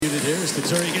Here's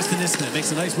Couture against the Niskanen.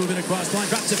 Makes a nice move in across line.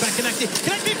 Drops it back. Konechny.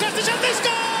 Konechny cuts the shot. They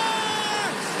score!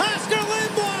 Oscar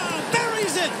Lindblom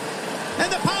buries it.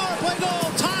 And the power play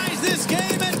goal ties this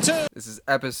game in two. This is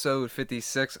episode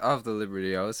 56 of the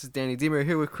Liberty Hour. This is Danny Deemer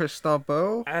here with Chris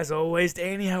Stumpo. As always,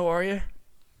 Danny, how are you?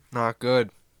 Not good.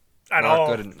 At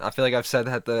all. Good. I feel like I've said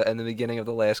that in the beginning of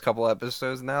the last couple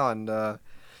episodes now, and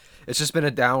it's just been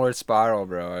a downward spiral,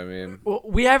 bro. I mean, well,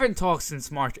 we haven't talked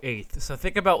since March 8th, so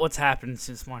think about what's happened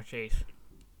since March 8th.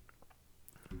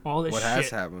 All this what shit. has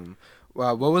happened?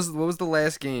 Well, what was the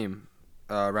last game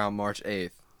around March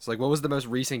 8th? So, like, what was the most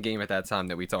recent game at that time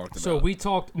that we talked about? So we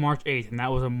talked March 8th, and that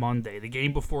was a Monday. The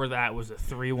game before that was a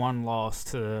 3-1 loss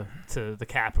to the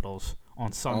Capitals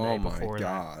on Sunday. Oh my before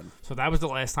God. that. So that was the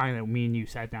last time that me and you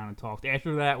sat down and talked.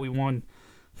 After that, we won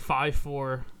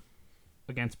 5-4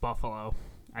 against Buffalo,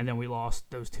 and then we lost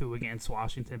those two against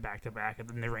Washington back-to-back, and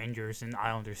then the Rangers and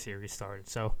Islanders series started.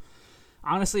 So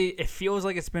honestly, it feels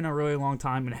like it's been a really long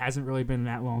time, and it hasn't really been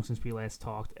that long since we last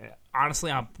talked.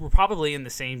 Honestly, we're probably in the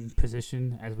same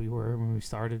position as we were when we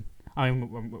started. I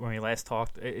mean, when we last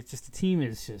talked. It's just the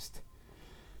team's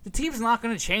not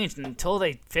going to change until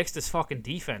they fix this fucking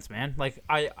defense, man. Like,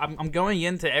 I'm going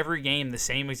into every game the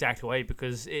same exact way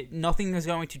because nothing is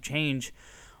going to change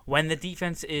when the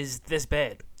defense is this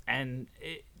bad. And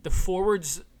the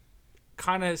forwards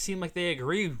kind of seem like they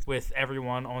agree with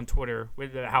everyone on Twitter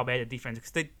with how bad the defense is.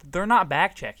 Because they're not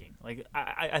back-checking. Like,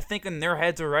 I think in their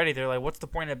heads already, they're like, what's the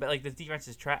point of like the defense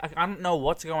is trash? I don't know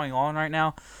what's going on right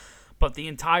now, but the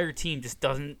entire team just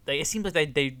doesn't. It seems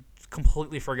like they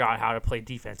completely forgot how to play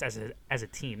defense as a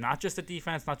team. Not just the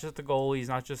defense, not just the goalies,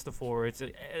 not just the forwards.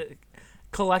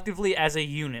 Collectively, as a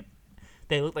unit,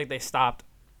 they look like they stopped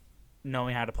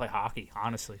knowing how to play hockey,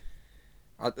 honestly.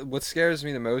 What scares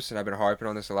me the most, and I've been harping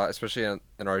on this a lot, especially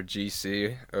in our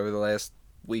GC over the last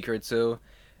week or two,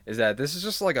 is that this is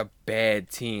just like a bad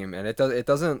team, and it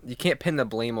doesn't. You can't pin the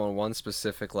blame on one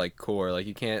specific like core. Like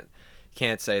you can't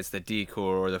say it's the D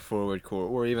core or the forward core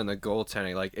or even the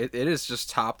goaltending. Like it is just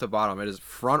top to bottom. It is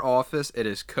front office. It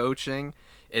is coaching.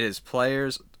 It is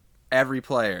players. Every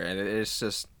player, and it's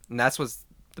just, and that's what's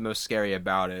the most scary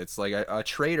about it. It's like a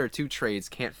trade or two trades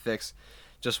can't fix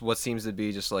just what seems to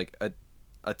be just like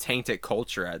a tainted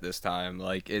culture at this time.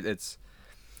 Like it's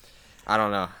I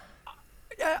don't know.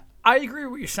 Yeah, I agree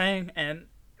with what you're saying, and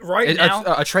now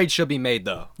a trade should be made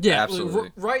though. Yeah,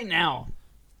 absolutely. Right now,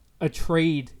 a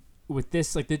trade with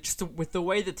this, like with the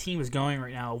way the team is going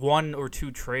right now, one or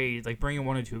two trades, like bringing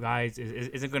one or two guys,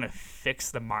 isn't going to fix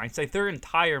the mindset. Like, their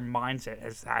entire mindset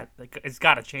it's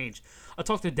got to change. I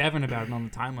talked to Devin about it on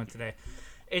the timeline today.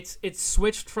 It's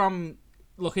switched from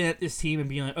looking at this team and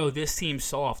being like, oh, this team's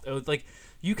soft. Oh, like,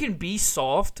 you can be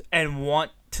soft and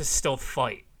want to still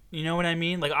fight. You know what I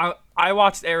mean? Like, I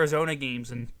watched Arizona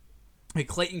games, and like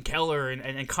Clayton Keller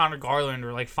and Connor Garland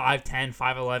are like 5'10",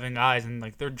 5'11" guys, and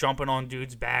like they're jumping on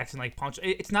dudes' backs and like punch.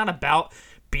 It's not about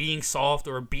being soft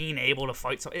or being able to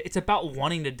fight. It's about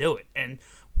wanting to do it. And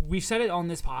we've said it on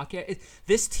this podcast.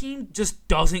 This team just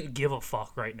doesn't give a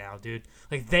fuck right now, dude.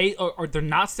 Like they're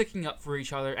not sticking up for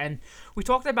each other. And we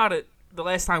talked about it the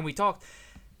last time we talked.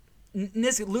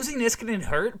 Losing Niskanen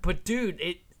hurt, but dude,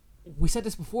 we said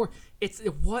this before.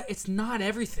 It's not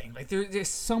everything. Like there's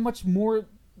so much more.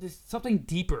 There's something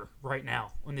deeper right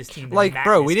now on this team. Like,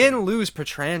 bro, we didn't lose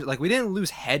Petrangelo. Like, we didn't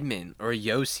lose Hedman or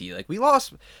Yossi. Like, we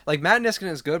lost. Like, Matt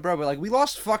Niskanen is good, bro, but like we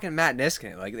lost fucking Matt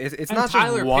Niskanen. Like, it's not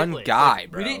Tyler just one Pitlick. guy,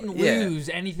 like, bro. We didn't lose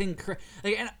anything.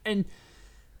 And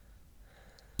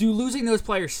do losing those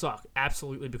players suck?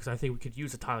 Absolutely, because I think we could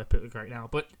use a Tyler Pitlick right now.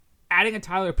 But adding a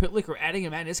Tyler Pitlick or adding a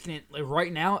Matt Niskanen like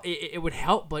right now, it would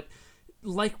help. But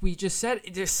like we just said,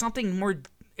 there's something more.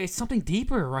 It's something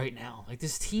deeper right now. Like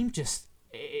this team just.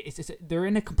 They're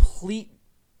in a complete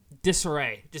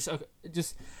disarray. Just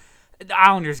the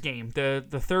Islanders game, the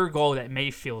third goal that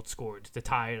Mayfield scored to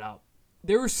tie it up.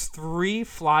 There was 3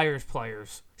 Flyers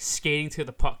players skating to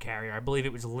the puck carrier. I believe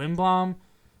it was Lindblom,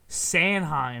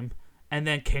 Sanheim, and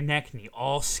then Konechny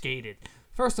all skated.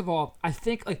 First of all, I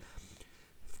think like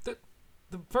the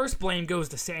first blame goes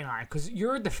to Sanheim because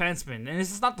you're a defenseman, and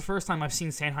this is not the first time I've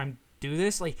seen Sanheim do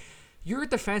this. Like, you're a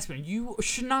defenseman. You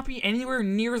should not be anywhere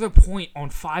near the point on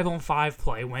 5-on-5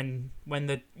 play when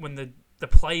the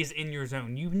play is in your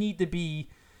zone. You need to be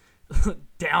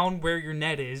down where your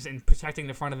net is and protecting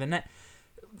the front of the net.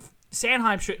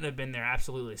 Sanheim shouldn't have been there,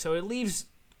 absolutely. So it leaves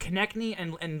Konechny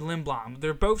and Lindblom.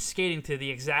 They're both skating to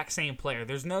the exact same player.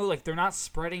 There's no, like, they're not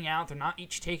spreading out. They're not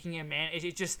each taking a man. It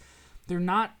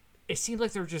seems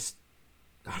like they're just,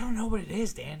 I don't know what it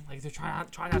is, Dan. Like, they're trying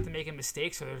not to make a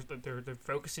mistake, so they're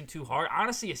focusing too hard.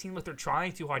 Honestly, it seems like they're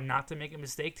trying too hard not to make a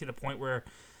mistake to the point where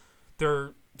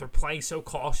they're they're playing so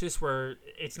cautious where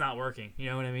it's not working. You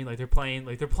know what I mean? Like they're playing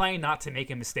not to make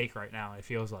a mistake right now. It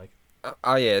feels like.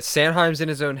 Oh yeah, Sanheim's in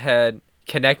his own head.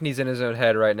 Konechny's in his own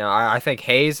head right now. I think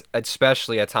Hayes,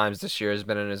 especially at times this year, has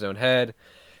been in his own head.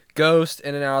 Ghost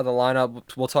in and out of the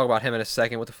lineup. We'll talk about him in a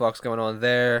second. What the fuck's going on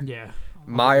there? Yeah.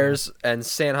 Myers and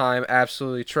Sanheim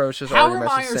absolutely atrocious. How are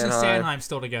Myers and Sanheim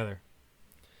still together?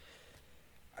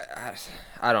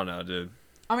 I don't know, dude.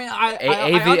 I mean,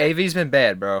 AV's been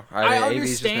bad, bro. I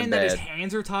understand that his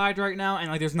hands are tied right now,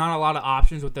 and like there's not a lot of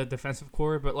options with the defensive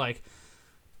core, but like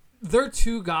they're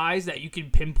two guys that you can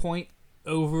pinpoint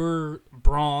over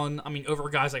Braun. I mean, over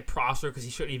guys like Prosser because he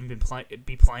shouldn't even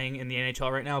be playing in the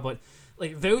NHL right now. But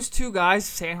like those two guys,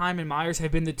 Sanheim and Myers,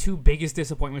 have been the two biggest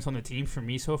disappointments on the team for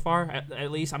me so far.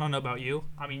 At least I don't know about you.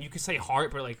 I mean, you could say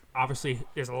Hart, but like obviously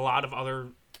there's a lot of other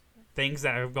things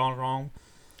that have gone wrong.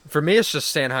 For me, it's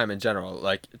just Sanheim in general.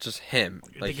 Like just him.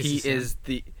 Like he is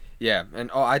the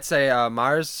and I'd say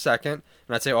Myers second,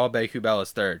 and I'd say Aubé-Kubel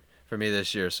is third for me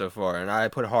this year so far, and I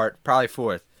put Hart probably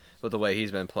fourth with the way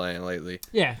he's been playing lately.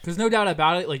 Yeah, because no doubt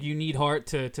about it, like you need Hart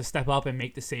to step up and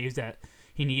make the saves that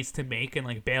he needs to make and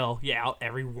like bail out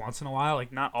every once in a while,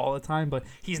 like not all the time, but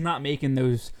he's not making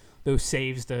those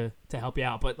saves to help you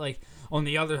out. But like on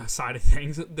the other side of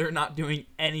things, they're not doing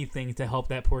anything to help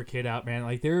that poor kid out, man.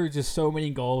 Like there are just so many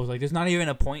goals. Like there's not even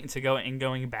a point to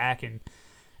going back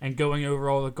and going over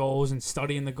all the goals and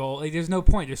studying the goal. Like there's no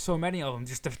point. There's so many of them.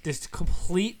 Just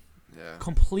complete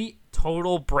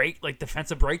total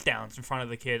defensive breakdowns in front of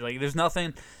the kid. Like there's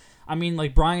nothing. I mean,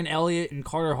 like Brian Elliott and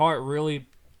Carter Hart really.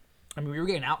 I mean, we were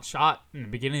getting outshot in the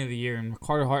beginning of the year, and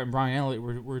Carter Hart and Brian Elliott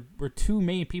were two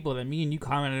main people that me and you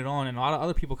commented on, and a lot of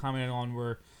other people commented on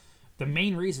were the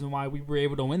main reason why we were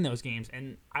able to win those games.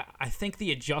 And I think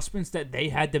the adjustments that they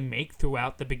had to make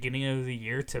throughout the beginning of the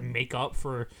year to make up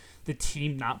for the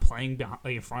team not playing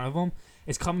in front of them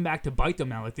is coming back to bite them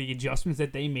now. Like the adjustments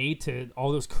that they made to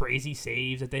all those crazy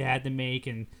saves that they had to make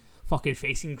and fucking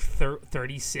facing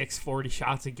 36, 40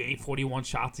 shots a game, 41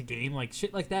 shots a game, like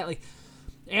shit like that. Like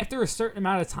after a certain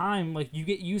amount of time, like you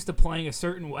get used to playing a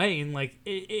certain way, and like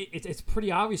it's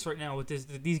pretty obvious right now with this.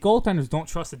 These goaltenders don't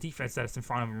trust the defense that's in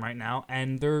front of them right now,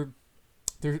 and they're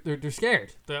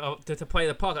scared to play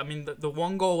the puck. I mean, the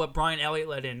one goal that Brian Elliott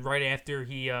let in right after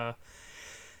he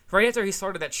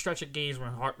started that stretch of games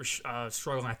when Hart was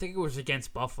struggling. I think it was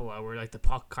against Buffalo, where like the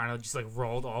puck kind of just like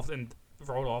rolled off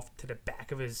to the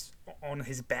back of his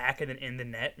back and then in the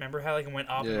net. Remember how like it went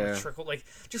up and it trickled, like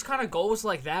just kind of goals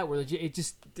like that where it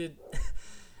just did.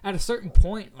 At a certain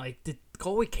point, like the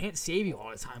goalie can't save you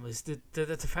all the time. It's the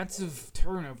defensive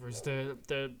turnovers,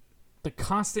 the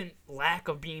constant lack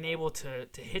of being able to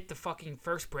hit the fucking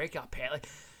first breakout pad. Like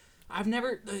I've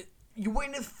never you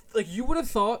would have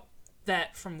thought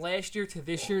that from last year to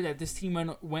this year that this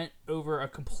team went over a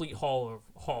complete haul.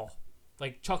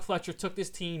 Like Chuck Fletcher took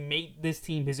this team, made this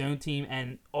team his own team,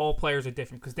 and all players are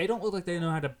different because they don't look like they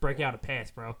know how to break out a pass,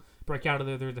 bro. Break out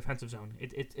of their defensive zone.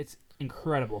 It's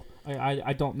incredible.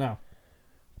 I don't know.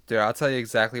 Dude, I'll tell you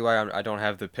exactly why I don't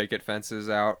have the picket fences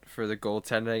out for the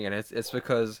goaltending, and it's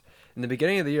because in the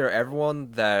beginning of the year,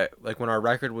 everyone that, like when our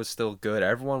record was still good,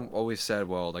 everyone always said,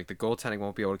 well, like the goaltending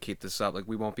won't be able to keep this up. Like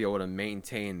we won't be able to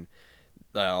maintain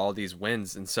all these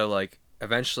wins, and so like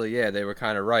eventually, yeah, they were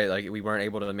kind of right. Like we weren't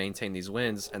able to maintain these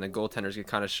wins, and the goaltenders get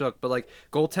kind of shook. But like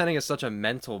goaltending is such a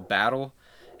mental battle,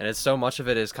 and it's so much of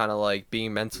it is kind of like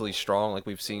being mentally strong, like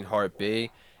we've seen Hart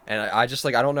be. And I just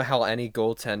like I don't know how any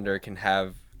goaltender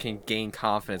can gain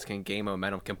confidence, can gain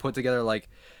momentum, can put together like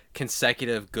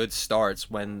consecutive good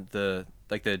starts when the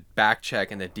back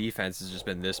check and the defense has just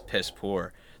been this piss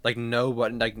poor. Like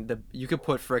you could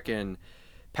put frickin'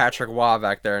 Patrick Waugh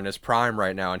back there in his prime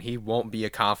right now, and he won't be a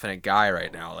confident guy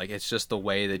right now. Like it's just the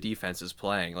way the defense is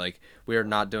playing. Like we are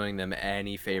not doing them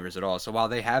any favors at all. So while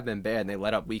they have been bad and they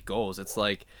let up weak goals, it's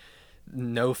like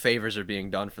no favors are being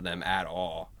done for them at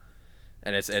all,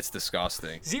 and it's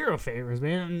disgusting. Zero favors,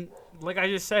 man. Like I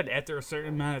just said, after a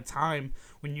certain amount of time,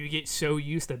 when you get so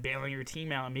used to bailing your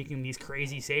team out and making these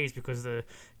crazy saves because the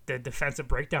defensive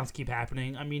breakdowns keep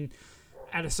happening, I mean,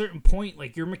 at a certain point,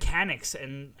 like your mechanics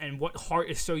and what Hart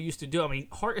is so used to do. I mean,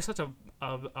 Hart is such a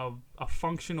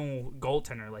functional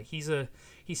goaltender. Like he's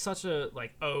such a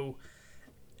like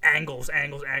angles.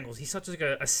 He's such like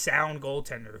a sound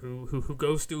goaltender who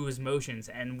goes through his motions.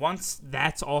 And once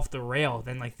that's off the rail,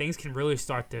 then like things can really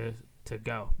start to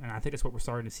go. And I think that's what we're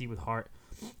starting to see with Hart.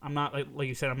 I'm not like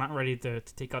you said. I'm not ready to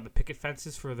take out the picket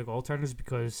fences for the goaltenders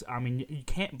because I mean you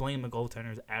can't blame the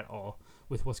goaltenders at all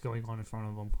with what's going on in front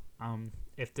of them.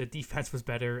 If the defense was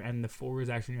better and the forwards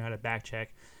actually knew how to back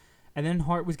check and then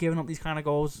Hart was giving up these kind of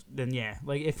goals, then yeah.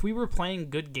 Like, if we were playing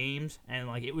good games and,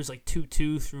 like, it was, like,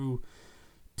 2-2 through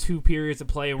 2 periods of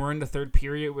play, and we're in the third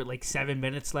period with, like, 7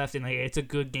 minutes left, and, like, it's a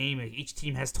good game. Like, each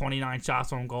team has 29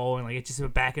 shots on goal, and, like, it's just a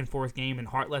back-and-forth game, and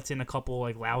Hart lets in a couple,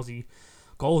 like, lousy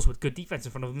goals with good defense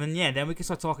in front of them, then, yeah, then we can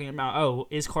start talking about, oh,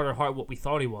 is Carter Hart what we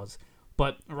thought he was?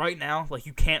 But right now, like,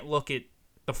 you can't look at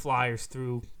the Flyers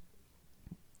through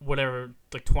whatever,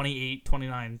 like 28,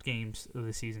 29 games of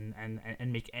the season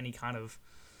and make any kind of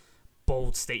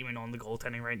bold statement on the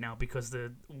goaltending right now, because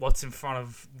what's in front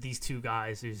of these two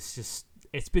guys is just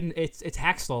it's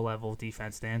Hackstall level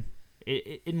defense, Dan.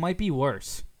 It might be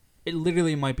worse. It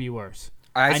literally might be worse.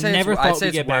 I never thought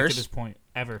we'd get back to this point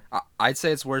ever. I'd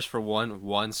say it's worse for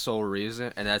one sole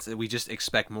reason, and that's that we just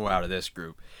expect more out of this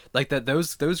group. Like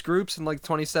those groups in like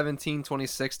 2017,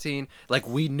 2016, like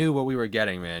we knew what we were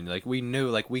getting, man. Like we knew,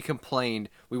 like we complained,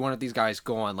 we wanted these guys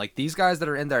gone. Like these guys that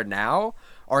are in there now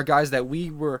are guys that we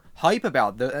were hype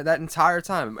about that entire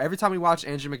time. Every time we watched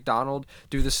Andrew McDonald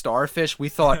do the starfish, we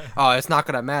thought, oh, it's not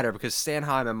gonna matter because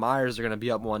Sanheim and Myers are gonna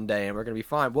be up one day and we're gonna be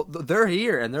fine. Well, they're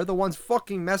here and they're the ones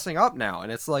fucking messing up now,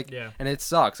 and it's like, and it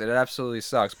sucks. It absolutely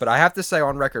sucks. But I have to say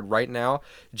on record right now,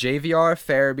 JVR,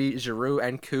 Farabee, Giroux,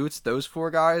 and Coots, those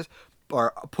 4 guys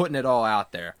are putting it all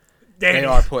out there. They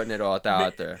are putting it all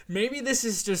out there. Maybe this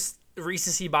is just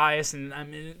recency bias, and I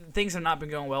mean things have not been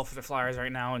going well for the Flyers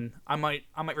right now, and I might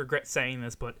regret saying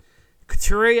this, but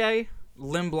Couturier,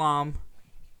 Lindblom,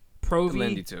 Provy,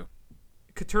 Lindy too.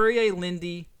 Couturier,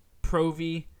 Lindy,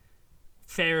 Provy,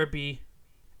 Farabee,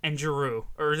 and Giroux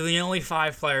are the only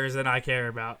 5 players that I care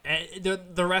about. And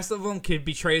the rest of them could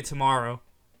be traded tomorrow,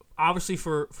 obviously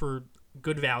for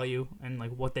good value and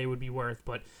like what they would be worth.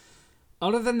 But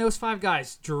other than those 5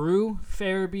 guys, Giroux,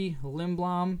 Farabee,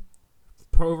 Lindblom,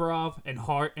 Provorov, and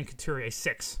Hart, and Couturier,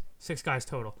 6 guys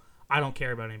total. I don't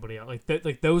care about anybody else.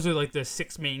 Like those are like the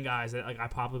 6 main guys that like I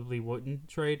probably wouldn't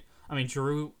trade. I mean,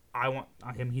 Giroux, I want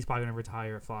him. He's probably gonna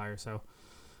retire at Flyer. So,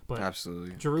 but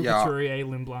absolutely, Giroux, Couturier,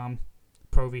 Lindblom,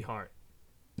 Provy, Hart.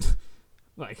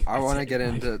 Like I want to get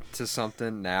into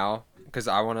something now because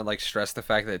I want to like stress the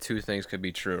fact that 2 things could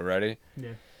be true. Ready?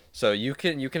 Yeah. So you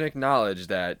can acknowledge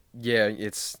that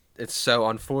it's so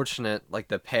unfortunate, like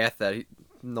the path that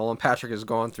Nolan Patrick has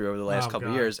gone through over the last couple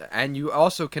of years, and you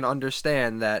also can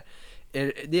understand that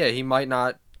he might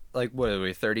not, like, what are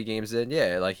we, 30 games in,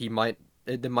 like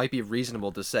it might be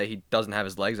reasonable to say he doesn't have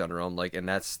his legs under him, like, and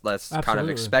that's kind of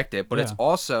expected, but it's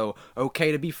also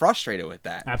okay to be frustrated with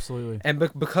that. Absolutely. And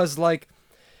because like,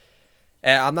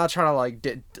 and I'm not trying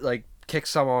to like kick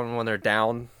someone when they're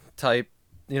down type,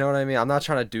 you know what I mean? I'm not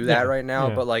trying to do that right now,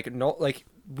 but like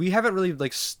we haven't really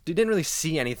didn't really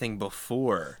see anything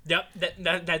before. Yep,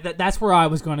 that's where I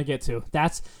was going to get to.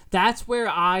 That's where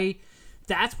I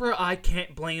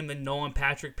can't blame the Nolan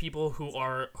Patrick people who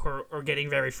are getting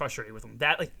very frustrated with him.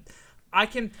 That I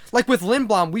can, like with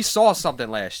Lindblom, we saw something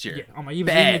last year. Yeah, he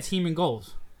was leading the team in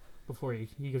goals before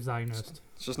he was diagnosed.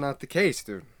 It's just not the case,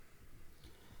 dude.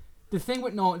 The thing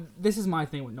with Nolan, this is my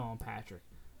thing with Nolan Patrick.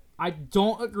 I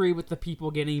don't agree with the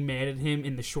people getting mad at him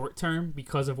in the short term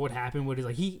because of what happened with his,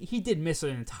 like, he did miss an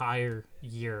entire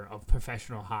year of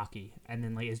professional hockey and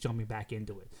then is jumping back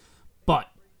into it. But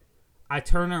I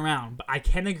turn around, but I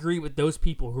can agree with those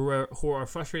people who are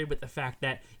frustrated with the fact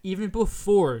that even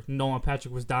before Nolan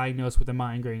Patrick was diagnosed with the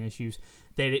migraine issues,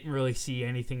 they didn't really see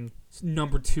anything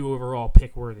number 2 overall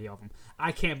pick worthy of him.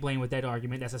 I can't blame with that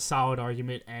argument. That's a solid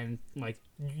argument, and like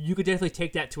you could definitely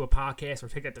take that to a podcast or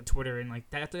take that to Twitter, and like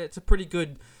that's a pretty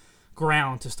good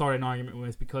ground to start an argument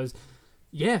with because,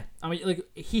 yeah, I mean, like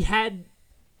he had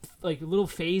like little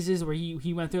phases where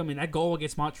he went through. I mean, that goal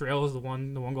against Montreal is the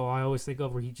one goal I always think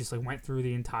of where he just like went through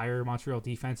the entire Montreal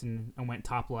defense and went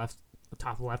top left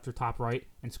or top right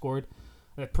and scored.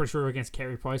 I'm pretty sure against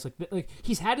Carey Price. Like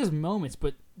he's had his moments,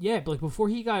 but yeah, but like before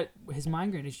he got his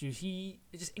migraine issues, he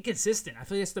is just inconsistent. I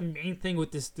feel like that's the main thing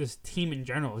with this team in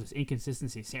general is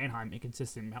inconsistency. Sanheim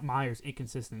inconsistent, Myers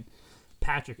inconsistent,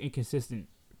 Patrick inconsistent,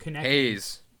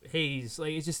 Hayes.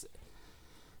 Like it's just.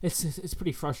 It's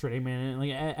pretty frustrating, man. And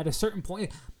like at a certain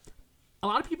point, a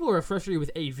lot of people are frustrated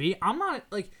with AV. I'm not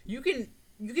like you can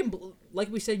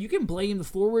like we said, you can blame the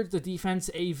forwards, the defense,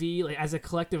 AV like as a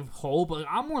collective whole, but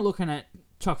I'm more looking at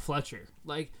Chuck Fletcher.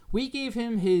 Like we gave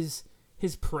him his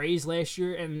praise last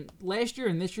year and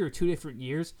this year are 2 different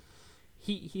years.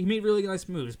 He made really nice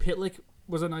moves. Pitlick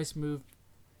was a nice move.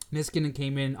 Niskanen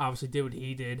came in, obviously did what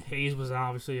he did. Hayes was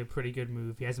obviously a pretty good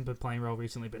move. He hasn't been playing well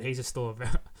recently, but Hayes is still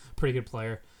a pretty good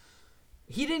player.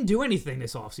 He didn't do anything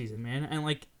this offseason, man. And,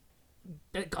 like,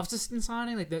 that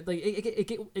signing, like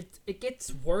it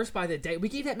gets worse by the day. We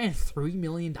gave that man $3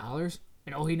 million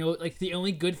and all he knows, like the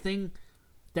only good thing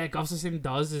that Gustafson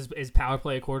does is power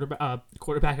play a quarterback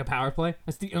a power play.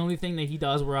 That's the only thing that he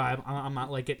does where I'm not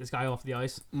like get this guy off the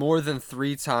ice. More than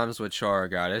 3 times what Chara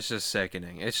got. It's just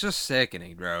sickening. It's just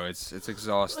sickening, bro. It's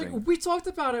exhausting. Like, we talked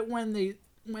about it when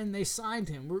they signed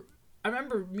him. I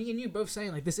remember me and you both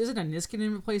saying like this isn't a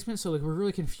Niskanen replacement, so like we're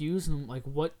really confused on like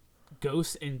what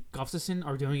Ghost and Gustafson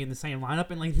are doing in the same lineup,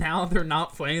 and like now they're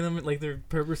not playing them. Like they're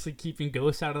purposely keeping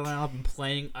Ghost out of the lineup and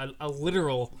playing a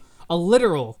literal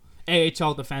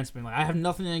AHL defenseman. Like I have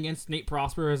nothing against Nate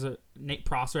Prosser as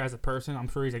a person. I'm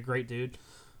sure he's a great dude,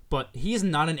 but he is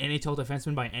not an NHL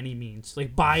defenseman by any means.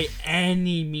 Like by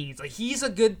any means. Like he's a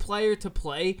good player to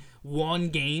play one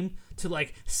game to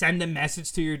like send a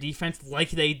message to your defense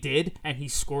like they did and he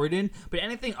scored in. But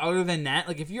anything other than that,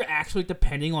 like if you're actually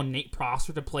depending on Nate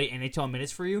Prosser to play NHL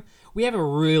minutes for you, we have a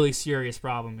really serious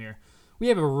problem here.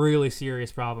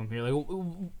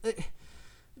 Like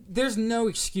there's no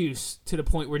excuse to the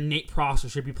point where Nate Prosser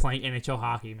should be playing NHL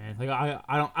hockey, man. Like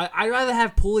I'd rather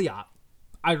have Pouliot.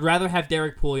 I'd rather have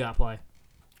Derek Pouliot play.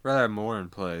 Rather have Morin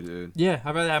play, dude. Yeah,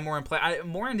 I'd rather have Morin play.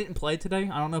 Morin didn't play today.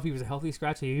 I don't know if he was a healthy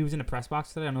scratch. He was in the press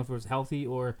box today. I don't know if it was healthy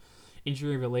or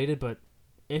injury related, but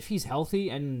if he's healthy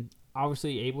and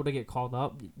obviously able to get called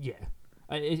up, yeah,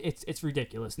 it's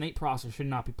ridiculous. Nate Prosser should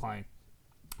not be playing.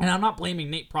 And I'm not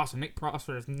blaming Nate Prosser. Nate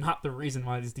Prosser is not the reason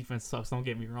why this defense sucks. Don't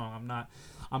get me wrong.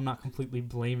 I'm not completely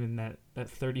blaming that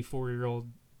 34-year-old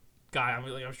guy.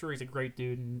 I'm sure he's a great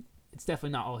dude, and it's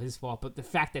definitely not all his fault. But the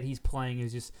fact that he's playing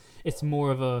is just it's more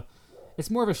of a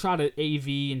shot at AV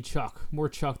and Chuck, more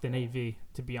Chuck than AV,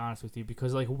 to be honest with you.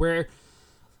 Because like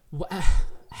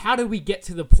how do we get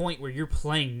to the point where you're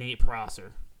playing Nate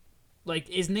Prosser? Like,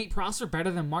 is Nate Prosser better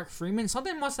than Mark Freeman?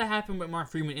 Something must have happened with Mark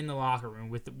Freeman in the locker room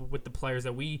with the players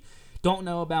that we don't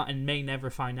know about and may never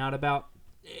find out about.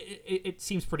 It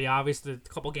seems pretty obvious. The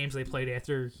couple games they played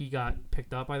after he got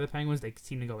picked up by the Penguins, they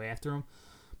seem to go after him.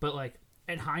 But, like,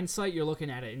 in hindsight, you're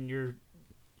looking at it and you're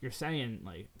saying,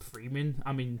 like,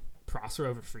 Prosser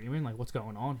over Freeman? Like, what's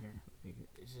going on here?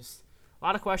 It's just a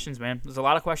lot of questions, man. There's a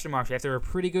lot of question marks after a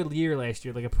pretty good year last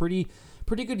year. Like, a pretty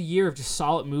good year of just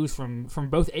solid moves from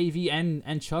both AV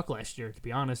and Chuck last year, to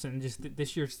be honest. And just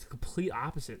this year's the complete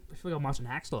opposite. I feel like I'm watching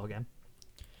Hackstall again.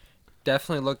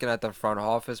 Definitely looking at the front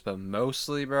office, but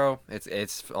mostly, bro,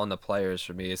 it's on the players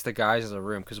for me. It's the guys in the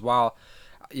room. Because while,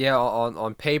 yeah,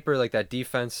 on paper, like that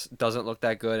defense doesn't look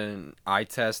that good and eye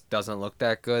test doesn't look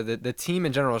that good. The team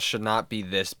in general should not be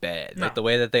this bad. No, like the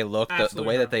way that they look, the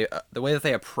way not. the way that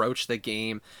they approach the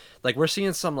game. Like we're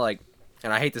seeing some like,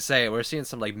 and I hate to say it, we're seeing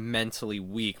some like mentally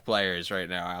weak players right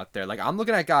now out there. Like I'm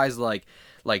looking at guys like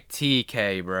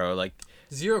TK, bro. Like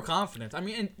zero confidence. I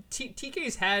mean, and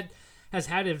TK's has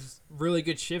had his really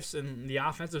good shifts in the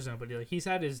offensive zone, but like he's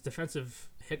had his defensive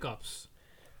hiccups.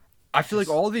 I feel like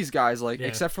all of these guys, like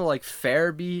except for like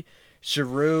Farabee,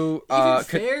 Giroux,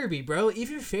 Farabee, bro.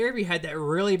 Even Farabee had that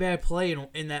really bad play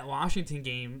in that Washington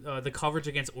game, the coverage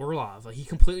against Orlov. Like he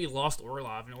completely lost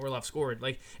Orlov, and Orlov scored.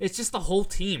 Like it's just the whole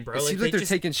team, bro. It seems like they're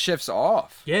taking shifts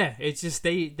off. Yeah, it's just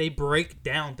they break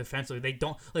down defensively. They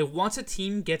don't like once a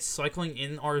team gets cycling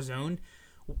in our zone.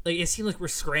 Like it seems like we're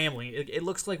scrambling. It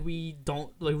looks like we've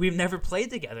never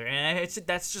played together, and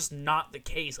that's just not the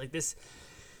case. Like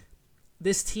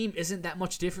this team isn't that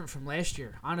much different from last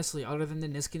year, honestly, other than the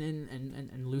Niskanen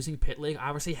and losing Pitlick.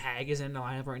 Obviously, Hag is in the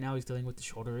lineup right now. He's dealing with the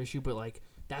shoulder issue, but like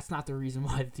that's not the reason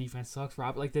why the defense sucks,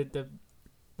 Rob. Like the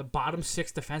bottom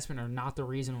 6 defensemen are not the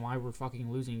reason why we're fucking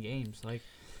losing games. Like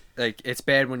it's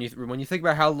bad when you think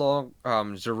about how long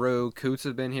Giroux, Coots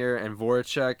have been here, and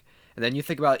Voracek. And then you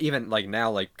think about even like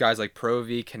now, like guys like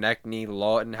Provy, Konechny,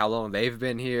 Lawton, how long they've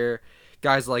been here.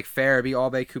 Guys like Farabee,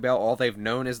 Aube, Kubel, all they've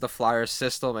known is the Flyers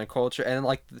system and culture. And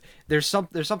like, there's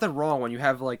something wrong when you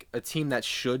have like a team that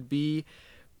should be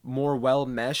more well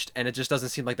meshed, and it just doesn't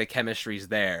seem like the chemistry's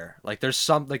there. Like there's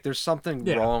something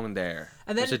wrong there.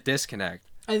 And then, there's a disconnect.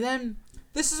 And then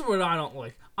this is what I don't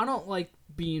like. I don't like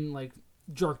being like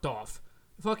jerked off.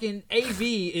 Fucking AV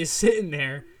is sitting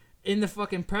there in the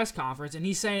fucking press conference, and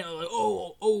he's saying, like,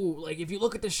 like, if you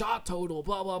look at the shot total,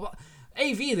 blah, blah, blah.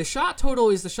 AV, the shot total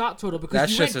is the shot total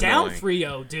because you went down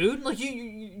 3-0, dude. Like,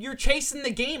 you're chasing the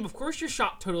game. Of course your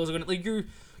shot total is going to, like,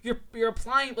 you're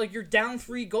applying, like, you're down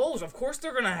 3 goals. Of course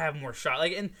they're going to have more shot.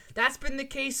 Like, and that's been the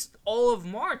case all of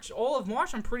March. All of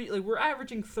March, we're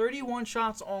averaging 31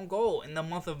 shots on goal in the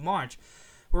month of March.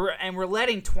 We're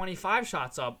letting 25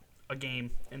 shots up a game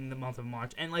in the month of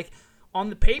March. And, like, on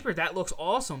the paper, that looks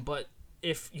awesome, but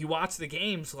if you watch the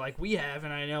games like we have,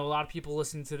 and I know a lot of people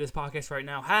listening to this podcast right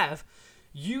now have,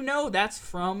 you know that's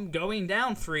from going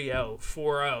down 3-0,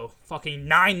 4-0, fucking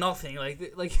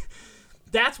 9-0. Like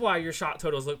That's why your shot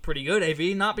totals look pretty good,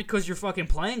 AV. Not because you're fucking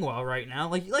playing well right now.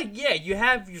 Like yeah, you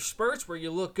have your spurts where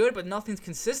you look good, but nothing's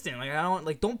consistent.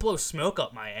 Like don't blow smoke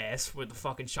up my ass with the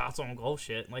fucking shots on goal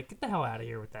shit. Like get the hell out of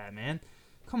here with that, man.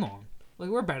 Come on, like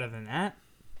we're better than that.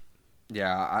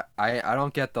 Yeah, I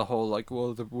don't get the whole like,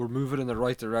 well, we're moving in the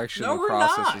right direction. No, the we're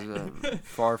process not. is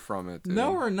far from it. Dude.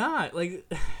 No, we're not. Like,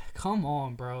 come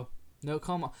on, bro. No,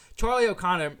 come on. Charlie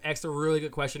O'Connor asked a really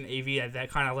good question to AV that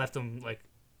kind of left him like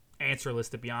answerless,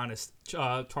 to be honest.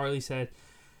 Charlie said,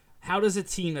 "How does a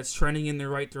team that's trending in the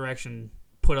right direction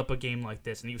put up a game like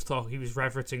this?" And he was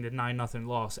referencing the 9-0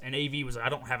 loss. And AV was like, "I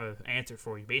don't have an answer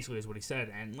for you." Basically, is what he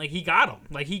said. And like he got him.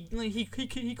 Like he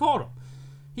called him.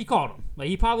 He called him. Like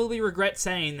he probably regrets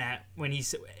saying that when he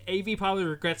AV probably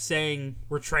regrets saying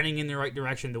we're trending in the right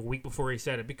direction the week before he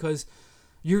said it, because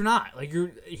you're not. Like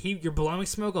you're blowing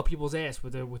smoke up people's ass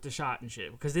with the shot and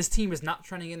shit, because this team is not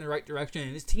trending in the right direction,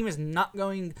 and this team is not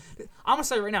going. I'm gonna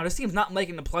say right now, this team's not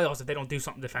making the playoffs if they don't do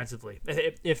something defensively.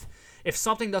 If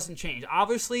something doesn't change,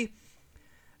 obviously,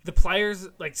 the players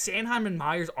like Sanheim and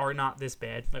Myers are not this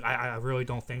bad. Like I really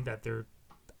don't think that they're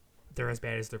as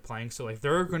bad as they're playing. So like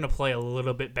they're gonna play a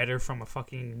little bit better from a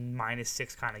fucking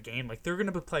 -6 kind of game. Like they're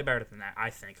gonna play better than that.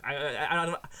 I think.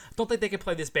 I don't think they can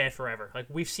play this bad forever. Like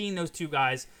we've seen those two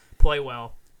guys play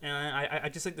well, and I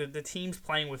just think the team's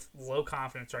playing with low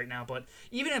confidence right now. But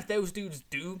even if those dudes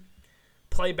do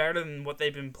play better than what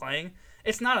they've been playing,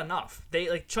 it's not enough.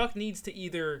 Chuck needs to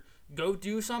either go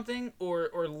do something or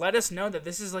let us know that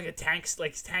this is like a tank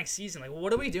season. Like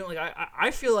what are we doing? Like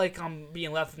I feel like I'm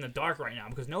being left in the dark right now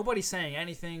because nobody's saying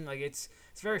anything. Like it's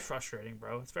very frustrating,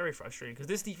 bro. It's very frustrating because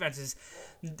this defense is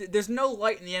there's no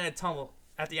light in the end of the tunnel.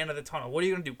 At the end of the tunnel, what are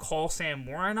you gonna do? Call Sam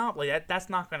Warren up? Like that's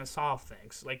not gonna solve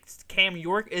things. Like Cam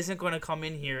York isn't gonna come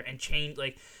in here and change.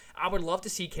 Like I would love to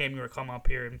see Cam York come up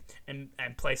here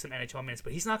and play some NHL minutes,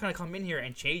 but he's not going to come in here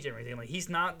and change everything. Like he's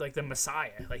not like the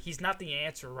Messiah. Like he's not the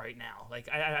answer right now. Like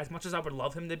as much as I would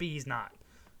love him to be, he's not.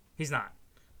 He's not.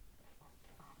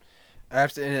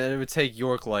 And it would take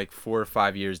York like 4 or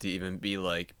 5 years to even be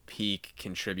like peak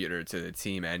contributor to the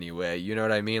team anyway. You know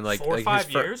what I mean? Like 4 or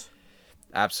 5 years.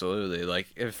 Absolutely. Like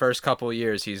in the first couple of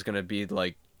years, he's going to be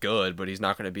like good, but he's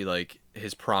not going to be like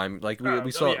his prime. Like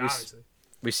we saw.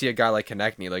 We see a guy like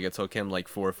Konechny, like it took him like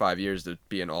 4 or 5 years to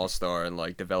be an all-star and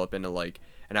like develop into like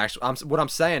an actual. What I'm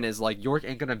saying is like York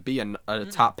ain't gonna be a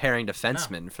top pairing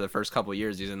defenseman for the first couple of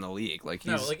years he's in the league. Like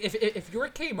he's like if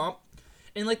York came up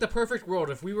in like the perfect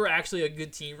world, if we were actually a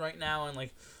good team right now and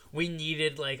like we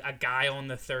needed like a guy on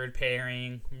the third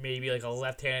pairing, maybe like a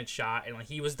left-handed shot, and like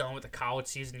he was done with the college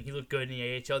season, and he looked good in the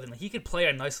AHL, then like he could play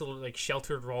a nice little like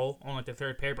sheltered role on like the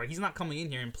third pair, but he's not coming in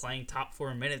here and playing top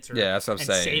 4 minutes or that's what I'm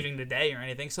saying. Saving the day or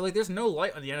anything. So like there's no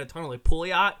light on the end of the tunnel. Like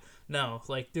Pouliot, no.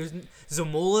 Like there's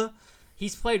Zamula.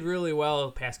 He's played really well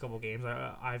the past couple games.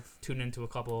 I've tuned into a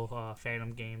couple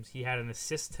Phantom games. He had an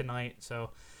assist tonight,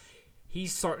 so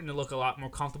he's starting to look a lot more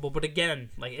comfortable. But again,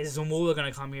 like is Zamula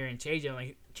gonna come here and change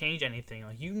anything?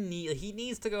 Like he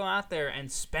needs to go out there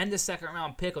and spend a second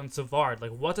round pick on Savard.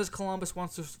 Like what does Columbus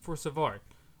want for Savard?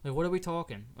 Like what are we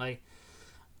talking? Like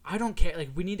I don't care.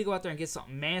 Like we need to go out there and get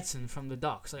something Manson from the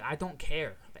Ducks. Like I don't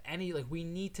care. We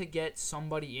need to get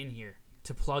somebody in here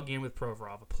to plug in with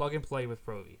Provorov, plug and play with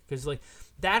Provy, because like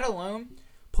that alone.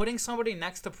 Putting somebody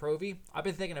next to Provy, I've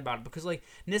been thinking about it because, like,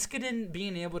 Niskanen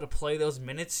being able to play those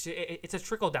minutes, it's a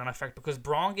trickle-down effect because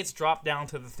Braun gets dropped down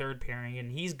to the third pairing,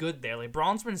 and he's good there. Like,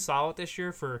 Braun's been solid this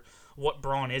year for what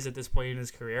Braun is at this point in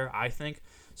his career, I think.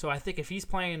 So I think if he's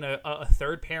playing a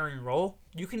third pairing role,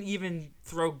 you can even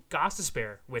throw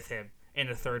Gostisbehere with him in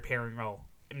a third pairing role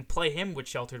and play him with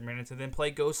sheltered minutes and then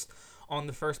play Ghost on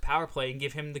the first power play and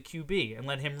give him the QB and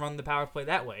let him run the power play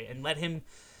that way and let him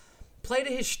play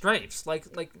to his strengths, like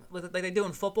they do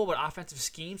in football with offensive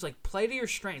schemes. Like play to your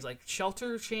strengths. Like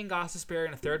shelter Shane Gostisbehere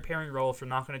in a third pairing role if you're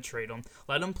not going to trade him.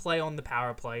 Let him play on the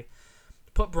power play.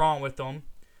 Put Braun with them.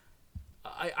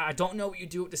 I don't know what you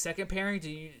do with the second pairing.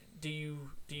 Do you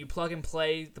plug and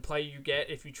play the play you get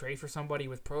if you trade for somebody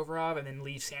with Provorov and then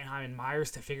leave Sanheim and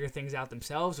Myers to figure things out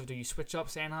themselves, or do you switch up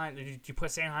Sanheim? Do you put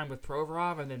Sanheim with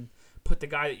Provorov and then put the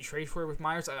guy that you trade for with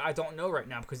Myers? I don't know right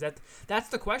now because that's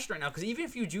the question right now. Because even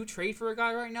if you do trade for a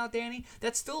guy right now, Danny,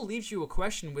 that still leaves you a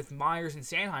question with Myers and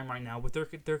Sanheim right now with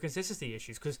their consistency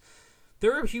issues because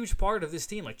they're a huge part of this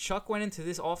team. Like Chuck went into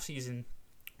this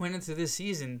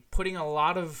season putting a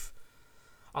lot of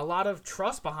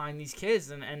trust behind these kids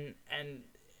and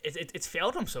it's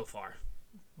failed him so far.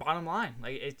 Bottom line,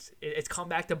 like it's come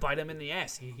back to bite him in the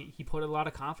ass. He put a lot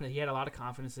of confidence. He had a lot of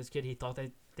confidence. This kid, he thought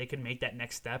that they could make that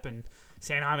next step, and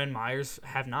Sanheim and Myers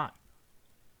have not.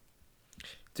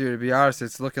 Dude, to be honest,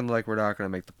 it's looking like we're not going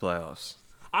to make the playoffs.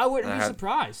 I wouldn't be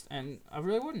surprised, and I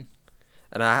really wouldn't.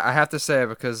 And I have to say it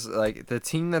because like the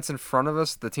team that's in front of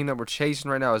us, the team that we're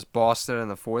chasing right now is Boston in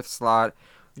the 4th slot.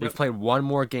 Yep. We've played one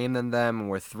more game than them, and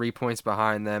we're 3 points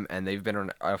behind them, and they've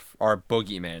been our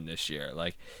boogeyman this year.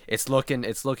 Like it's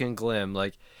looking glim.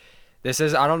 Like this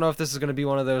is, I don't know if this is going to be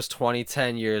one of those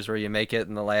 2010 years where you make it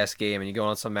in the last game and you go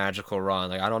on some magical run.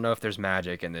 Like I don't know if there's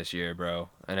magic in this year, bro.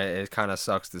 And it kind of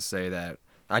sucks to say that.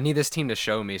 I need this team to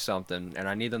show me something, and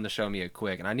I need them to show me it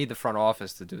quick, and I need the front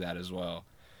office to do that as well.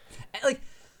 Like,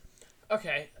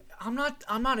 okay, I'm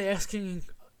not asking.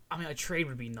 I mean, a trade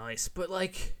would be nice, but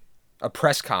like a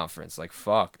press conference, like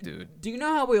fuck, dude. Do you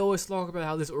know how we always talk about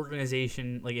how this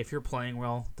organization, like, if you're playing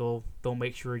well, they'll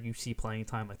make sure you see playing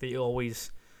time. Like they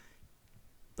always,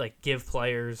 like, give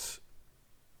players,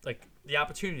 like, the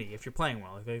opportunity if you're playing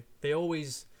well. Like they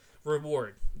always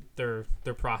reward their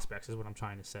prospects, is what I'm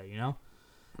trying to say. You know,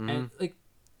 and like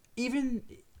even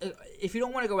if you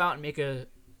don't want to go out and make a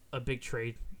big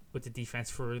trade with the defense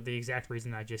for the exact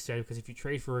reason I just said, because if you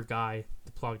trade for a guy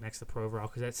to plug next to Provorov,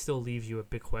 because that still leaves you a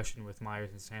big question with Myers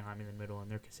and Sanheim in the middle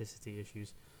and their consistency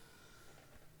issues.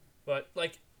 But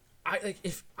like, I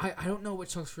don't know what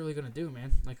Chuck's really gonna do,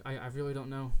 man. Like I really don't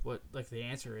know what like the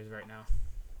answer is right now.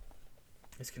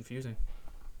 It's confusing.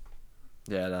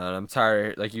 Yeah, no, I'm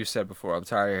tired. Like you said before, I'm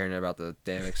tired of hearing about the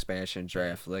damn expansion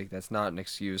draft. Like that's not an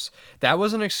excuse. That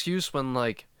was an excuse when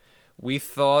like we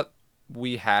thought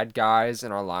we had guys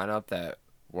in our lineup that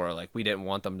were like we didn't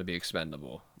want them to be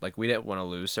expendable. Like we didn't want to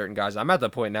lose certain guys. I'm at the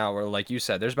point now where, like you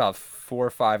said, there's about 4 or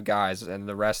 5 guys, and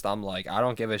the rest I'm like, I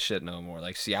don't give a shit no more.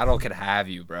 Like Seattle could have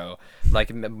you, bro.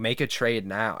 Like make a trade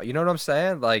now. You know what I'm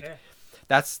saying? Like Yeah.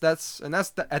 at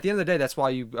the end of the day, that's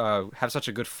why you have such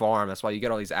a good farm. That's why you get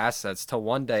all these assets. Till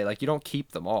one day, like you don't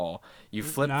keep them all. You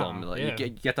flip them. Like, yeah. you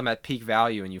get them at peak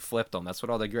value and you flip them. That's what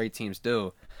all the great teams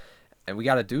do, and we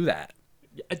got to do that.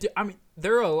 I mean,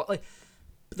 there are like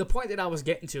the point that I was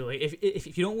getting to. Like,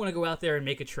 if you don't want to go out there and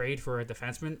make a trade for a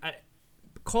defenseman,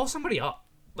 call somebody up.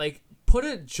 Like, put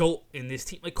a jolt in this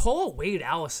team. Like, call Wade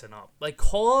Allison up. Like,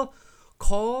 call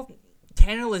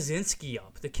Tanner Lazinski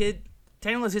up. The kid,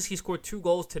 Tanner Lazinski scored 2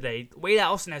 goals today. Wade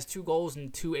Allison has 2 goals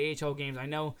in 2 AHL games. I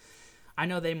know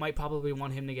they might probably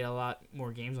want him to get a lot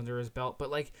more games under his belt,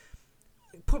 but like.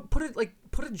 Put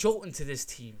a jolt into this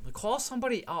team. Like call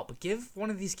somebody up. Give one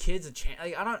of these kids a chance.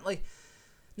 Like I don't like,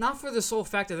 not for the sole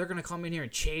fact that they're gonna come in here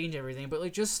and change everything, but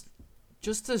like just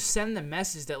to send the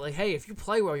message that like, hey, if you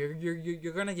play well,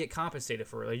 you're gonna get compensated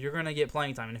for it. Like you're gonna get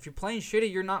playing time, and if you're playing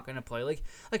shitty, you're not gonna play.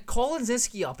 Like call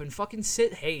Lazinski up and fucking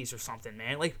sit Hayes or something,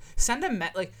 man. Like send him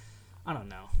like, I don't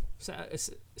know.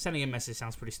 Sending a message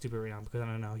sounds pretty stupid right now because I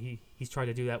don't know. He's tried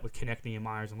to do that with Konechny and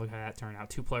Myers, and look how that turned out.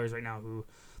 2 players right now who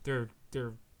their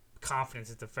confidence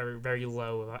is the very, very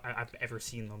low I've ever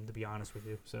seen them, to be honest with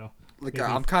you. So like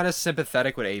I'm kind of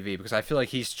sympathetic with AV because I feel like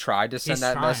he's tried to send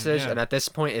message, and at this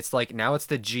point it's like now it's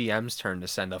the GM's turn to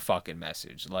send a fucking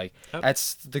message. Like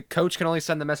that's the coach can only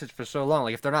send the message for so long.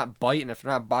 Like if they're not biting, if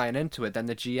they're not buying into it, then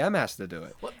the GM has to do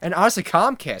it. What? And honestly,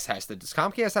 Comcast has to.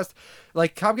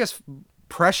 Comcast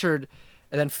pressured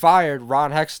and then fired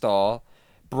Ron Hextall,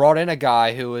 brought in a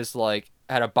guy who was like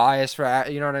had a bias for,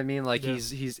 you know what I mean? Like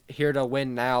he's here to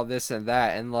win now, this and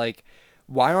that, and like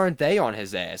why aren't they on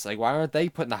his ass? Like why aren't they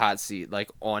putting the hot seat like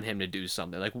on him to do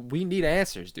something? Like we need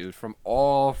answers, dude, from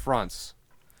all fronts.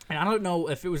 And I don't know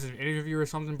if it was an interview or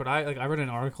something, but I read an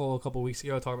article a couple weeks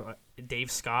ago talking about Dave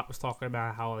Scott was talking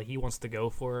about how like, he wants to go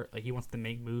for it, like he wants to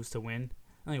make moves to win.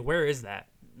 I mean, where is that?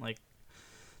 Like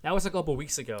that was a couple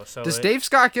weeks ago. So does Dave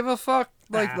Scott give a fuck?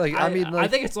 I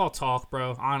think it's all talk,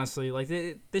 bro. Honestly, like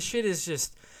this shit is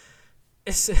just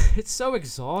it's so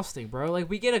exhausting, bro. Like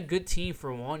we get a good team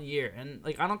for 1 year, and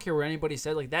like I don't care what anybody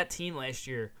said. Like that team last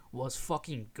year was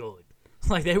fucking good.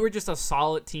 Like they were just a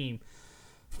solid team.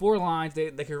 4 lines,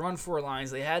 they could run 4 lines.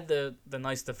 They had the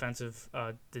nice defensive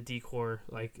the decor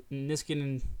like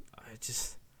Niskanen,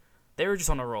 they were just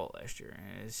on a roll last year,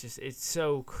 and it's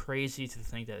so crazy to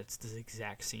think that it's the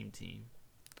exact same team,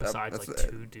 besides like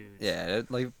 2 dudes. Yeah,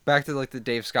 like back to like the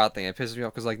Dave Scott thing. It pisses me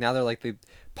off because like now they're like they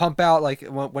pump out like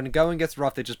when the going gets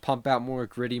rough, they just pump out more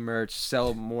gritty merch,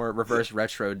 sell more reverse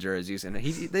retro jerseys, and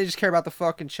they just care about the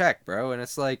fucking check, bro. And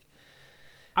it's like,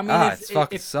 I mean,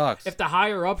 it sucks. If the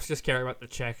higher ups just care about the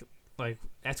check, like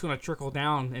that's gonna trickle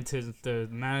down into the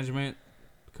management,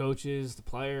 coaches, the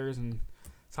players, and.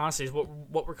 It's honestly is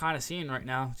what we're kind of seeing right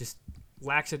now. Just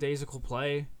lackadaisical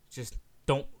play. Just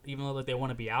don't even look like they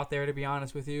want to be out there, to be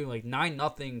honest with you. Like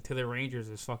 9-0 to the Rangers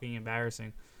is fucking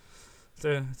embarrassing.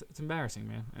 It's embarrassing,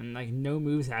 man. And like no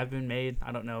moves have been made.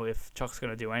 I don't know if Chuck's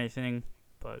gonna do anything,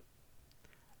 but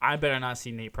I better not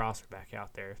see Nate Prosser back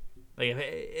out there. Like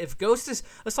if Ghost is,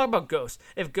 let's talk about Ghost.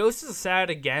 If Ghost is sad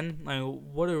again, like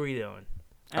what are we doing?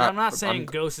 And I'm not saying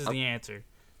Ghost is the answer.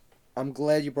 I'm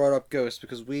glad you brought up Ghost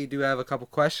because we do have a couple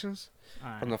questions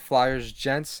from the Flyers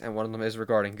gents, and one of them is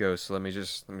regarding Ghost. So let me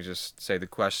just say the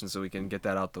questions so we can get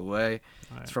that out the way.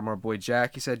 Right. It's from our boy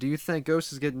Jack. He said, "Do you think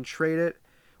Ghost is getting traded?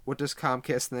 What does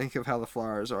Comcast think of how the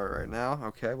Flyers are right now?"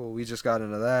 Okay, well we just got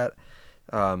into that.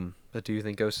 But do you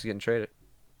think Ghost is getting traded?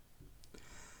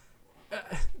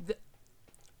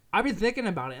 I've been thinking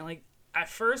about it, and like at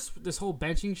first, this whole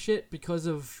benching shit because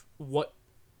of what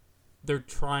they're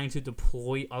trying to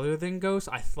deploy other than Ghost.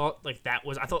 I thought like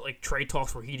trade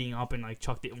talks were heating up, and like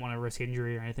Chuck didn't want to risk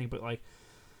injury or anything. But like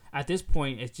at this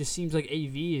point, it just seems like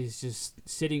AV is just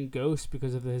sitting Ghost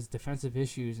because of his defensive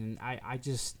issues, and I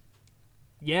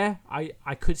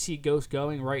could see Ghost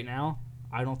going right now.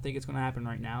 I don't think it's going to happen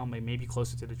right now. Maybe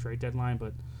closer to the trade deadline,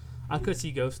 but I could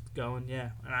see Ghost going,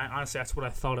 yeah. And honestly, that's what I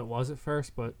thought it was at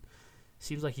first, but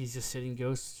seems like he's just sitting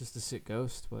Ghost just to sit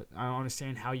Ghost. But I don't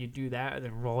understand how you do that and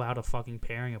then roll out a fucking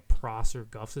pairing of Prosser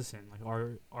Gustafsson. Like,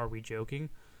 are we joking?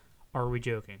 Are we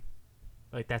joking?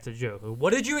 Like, that's a joke.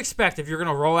 What did you expect if you're going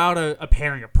to roll out a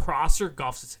pairing of Prosser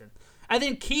Gustafsson and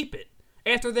then keep it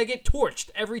after they get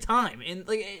torched every time? And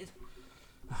like,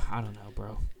 I don't know,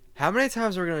 bro. How many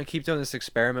times are we going to keep doing this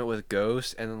experiment with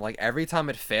Ghost, and then, like, every time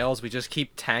it fails, we just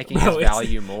keep tanking his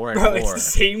value more and more? It's the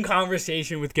same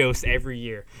conversation with Ghost every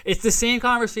year. It's the same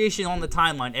conversation on the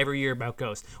timeline every year about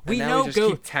Ghost. We know we just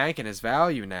keep tanking his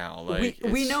value now. Like,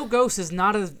 we know Ghost is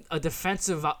not a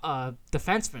defensive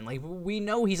defenseman. Like, we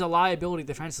know he's a liability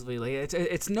defensively. Like,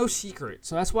 it's no secret.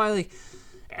 So that's why, like,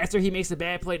 after he makes a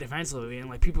bad play defensively, and,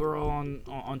 like, people are all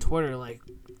on Twitter, like,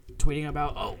 tweeting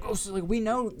about, oh, Ghost is like, we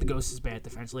know the Ghost is bad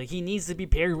defensively. Like, he needs to be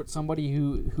paired with somebody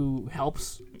who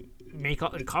helps make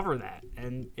up and cover that.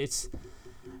 And it's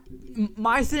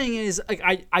my thing is, like,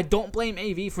 I don't blame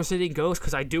AV for sitting Ghost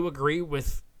because I do agree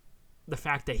with the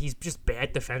fact that he's just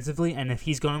bad defensively, and if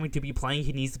he's going to be playing,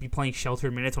 he needs to be playing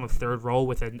sheltered minutes on a third role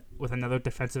with another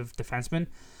defensive defenseman.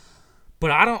 But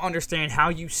I don't understand how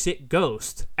you sit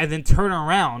Ghost and then turn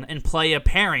around and play a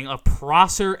pairing of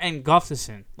Prosser and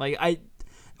Gustafsson. Like,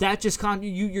 that just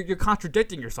you're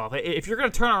contradicting yourself. If you're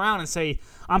going to turn around and say,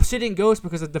 I'm sitting Ghost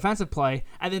because of defensive play,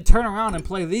 and then turn around and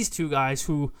play these two guys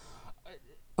who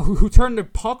turned the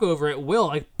puck over at will.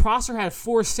 Like, Prosser had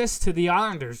 4 assists to the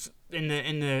Islanders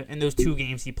in those 2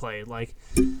 games he played. Like,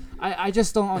 I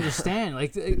just don't understand.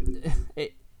 Like,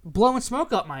 blowing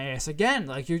smoke up my ass again.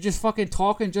 Like, you're just fucking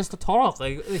talking just to talk.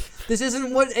 Like this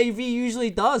isn't what AV usually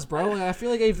does, bro. Like, I feel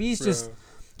like AV's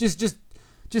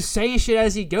just saying shit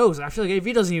as he goes. I feel like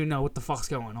AV doesn't even know what the fuck's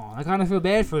going on. I kind of feel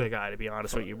bad for the guy, to be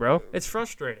honest with you, bro. It's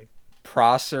frustrating.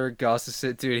 Prosser,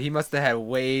 Gustafsson, dude, he must have had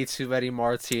way too many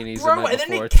martinis bro, the night and then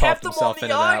before he to kept talk them on himself the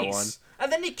into ice. that one.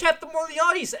 And then he kept them on the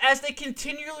ice as they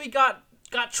continually got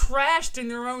trashed in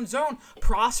their own zone.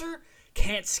 Prosser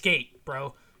can't skate,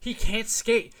 bro. He can't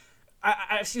skate.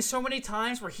 I've seen so many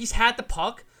times where he's had the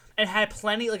puck and had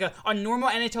plenty, like a normal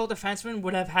NHL defenseman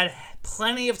would have had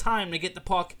plenty of time to get the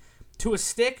puck to a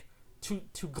stick,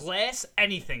 to glass,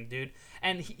 anything, dude.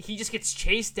 And he just gets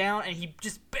chased down and he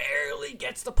just barely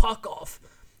gets the puck off.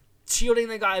 Shielding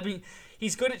the guy. I mean,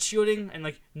 he's good at shielding and,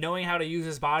 like, knowing how to use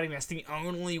his body. That's the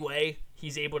only way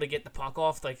he's able to get the puck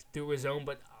off, like, through his zone.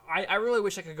 But I really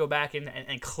wish I could go back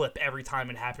and clip every time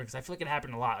it happened, because I feel like it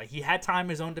happened a lot. Like, he had time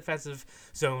in his own defensive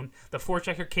zone. The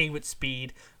forechecker came with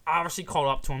speed. Obviously caught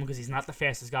up to him because he's not the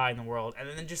fastest guy in the world. And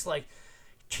then just, like,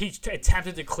 he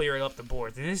attempted to clear it up the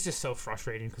boards. And it's just so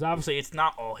frustrating because obviously it's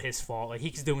not all his fault. Like,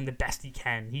 he's doing the best he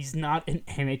can. He's not an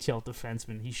NHL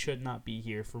defenseman. He should not be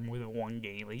here for more than one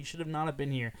game. Like, he should have not have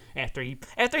been here after he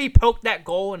poked that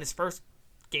goal in his first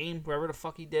game, wherever the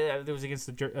fuck he did. It was against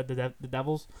the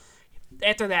Devils.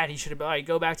 After that, he should have been like,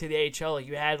 go back to the AHL. Like,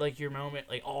 you had, like, your moment,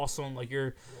 like, awesome. Like,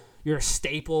 you're a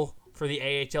staple for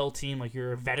the AHL team. Like,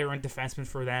 you're a veteran defenseman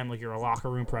for them. Like, you're a locker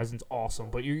room presence. Awesome.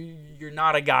 But you're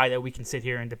not a guy that we can sit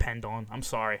here and depend on. I'm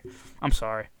sorry.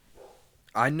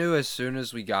 I knew as soon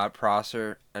as we got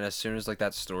Prosser, and as soon as, like,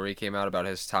 that story came out about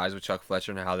his ties with Chuck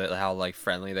Fletcher and how like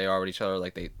friendly they are with each other,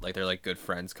 like they're like good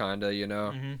friends, kinda, you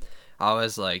know. Mm-hmm. I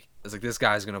was like, this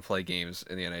guy's gonna play games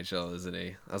in the NHL, isn't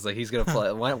he? I was like, he's gonna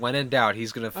play. when in doubt,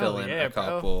 he's gonna fill in a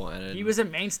couple. And he was a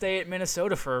mainstay at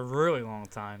Minnesota for a really long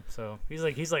time, so he's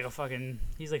like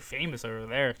famous over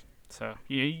there. So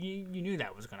you knew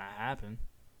that was gonna happen.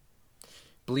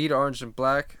 Bleed Orange and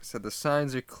Black said the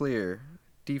signs are clear.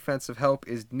 Defensive help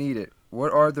is needed.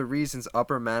 What are the reasons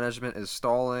upper management is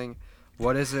stalling?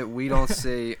 What is it we don't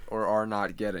see or are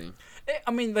not getting?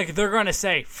 I mean, like, they're going to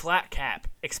say flat cap,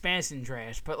 expansion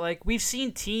draft, but, like, we've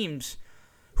seen teams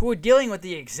who are dealing with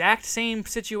the exact same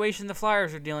situation the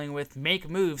Flyers are dealing with make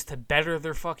moves to better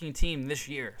their fucking team this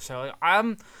year. So like,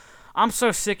 I'm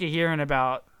so sick of hearing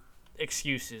about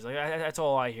excuses. Like that's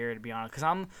all I hear, to be honest. Because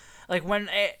I'm like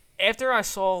after I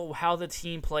saw how the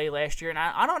team played last year, and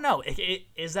I don't know,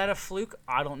 is that a fluke?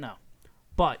 I don't know,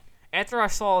 but after I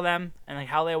saw them and like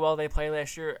how they played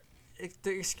last year,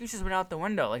 the excuses went out the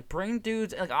window. Like bring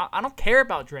dudes. Like I don't care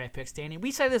about draft picks, Danny.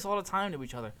 We say this all the time to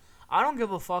each other. I don't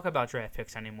give a fuck about draft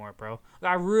picks anymore, bro.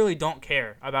 Like, I really don't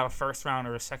care about a first round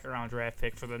or a second round draft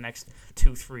pick for the next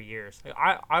 2-3 years. Like,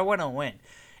 I want to win.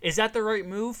 Is that the right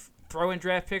move? Throwing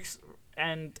draft picks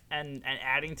and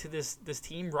adding to this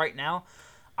team right now?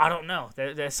 I don't know.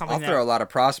 There's something. I'll throw a lot of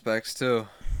prospects too.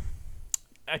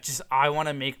 I want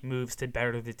to make moves to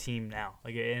better the team now.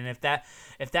 Like, and if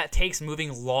that takes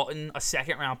moving Lawton, a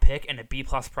second round pick, and a B+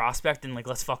 prospect, then like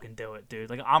let's fucking do it, dude.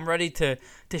 Like I'm ready to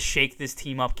shake this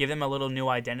team up, give them a little new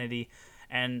identity,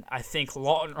 and I think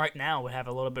Lawton right now would have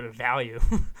a little bit of value,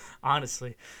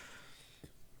 honestly.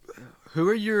 Who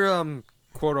are your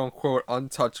quote unquote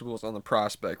untouchables on the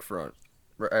prospect front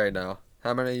right now?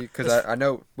 How many? Because I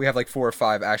know we have like 4 or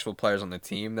 5 actual players on the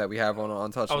team that we have on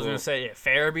untouchable. I was gonna say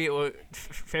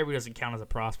Farabee doesn't count as a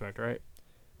prospect, right?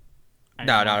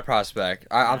 No, not a prospect.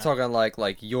 I'm talking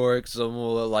like York,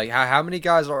 Zamula. Like how many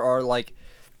guys are like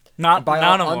none of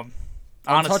them.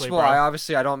 Honestly, untouchable.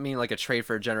 bro. I don't mean like a trade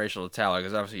for a generational talent,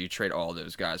 because obviously you trade all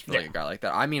those guys for like a guy like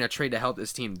that. I mean a trade to help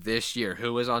this team this year.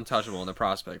 Who is untouchable on the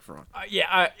prospect front?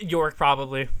 York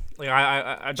probably. Like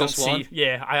I don't Just see. one?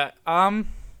 Yeah,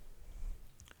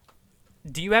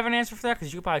 do you have an answer for that?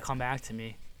 Because you could probably come back to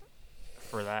me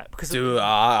for that. Dude,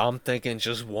 I'm thinking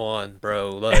just one,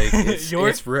 bro. Like it's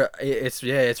York?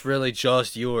 it's really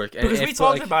just York. And because we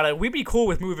talked about it, we'd be cool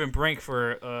with moving Brink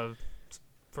for a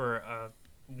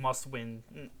must-win,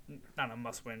 not a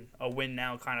must-win, a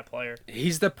win-now kind of player.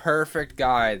 He's the perfect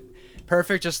guy,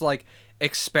 perfect just like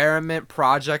experiment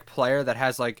project player that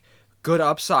has like good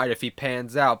upside if he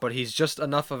pans out, but he's just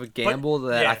enough of a gamble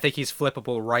that I think he's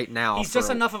flippable right now. He's just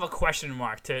enough of a question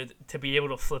mark to be able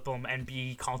to flip him and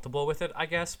be comfortable with it, I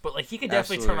guess. But like he could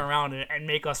definitely turn around and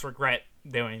make us regret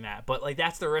doing that. But like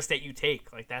that's the risk that you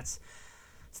take. Like it's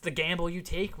the gamble you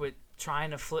take with trying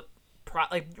to flip.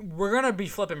 Like we're gonna be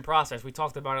flipping prospects. We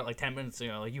talked about it like 10 minutes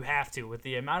ago. Like you have to with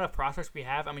the amount of prospects we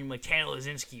have. I mean, like Chandler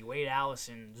Lazinski, Wade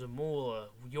Allison, Zamula,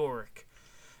 York,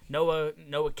 Noah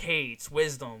Cates,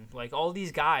 Wisdom, like all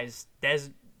these guys,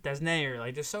 Desnayer,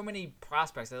 like there's so many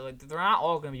prospects that like they're not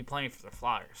all going to be playing for the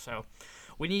Flyers. So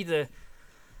we need to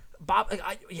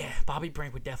Bobby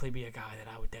Brink would definitely be a guy that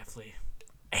I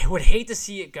would hate to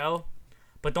see it go,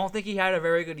 but don't think he had a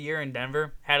very good year in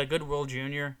Denver. Had a good World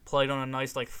Junior, played on a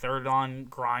nice like third on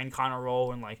grind kind of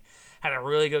role, and like had a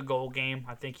really good goal game.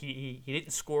 I think he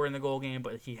didn't score in the goal game,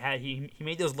 but he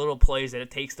made those little plays that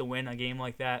it takes to win a game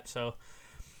like that. So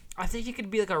I think he could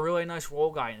be like a really nice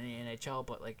role guy in the NHL,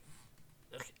 but like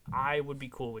I would be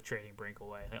cool with trading Brink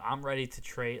away. Like I'm ready to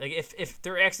trade. Like if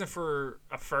they're asking for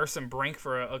a first and Brink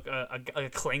for a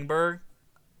Klingberg,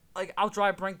 like I'll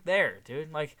drive Brink there,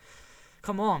 dude. Like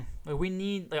come on, like we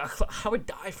need. Like I would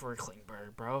die for a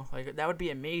Klingberg, bro. Like that would be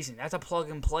amazing. That's a plug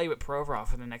and play with Provorov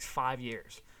for the next 5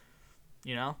 years.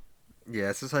 You know? Yeah,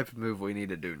 it's the type of move we need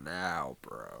to do now,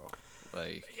 bro.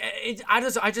 Like I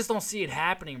just don't see it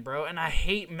happening, bro. And I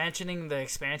hate mentioning the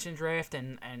expansion draft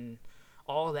and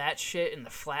all that shit and the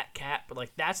flat cap, but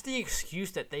like that's the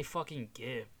excuse that they fucking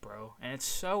give, bro. And it's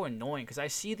so annoying because I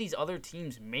see these other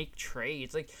teams make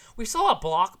trades. Like we saw a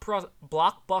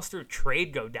blockbuster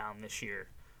trade go down this year,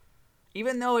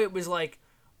 even though it was like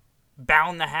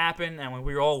bound to happen, and when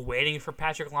we were all waiting for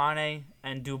Patrick Laine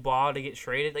and Dubois to get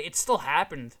traded, like it still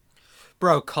happened.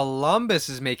 Bro, Columbus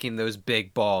is making those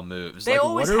big ball moves. They like,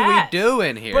 always what are we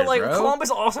doing here, But, like, bro?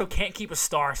 Columbus also can't keep a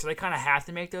star, so they kind of have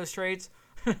to make those trades.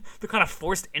 They're kind of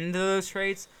forced into those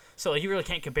trades. So, like, you really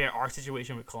can't compare our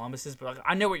situation with Columbus's, but like,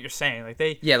 I know what you're saying.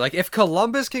 Like Yeah, like, if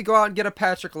Columbus could go out and get a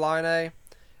Patrick Laine,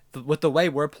 with the way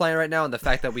we're playing right now and the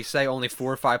fact that we say only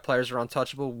 4 or 5 players are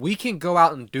untouchable, we can go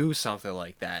out and do something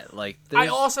like that. Like, I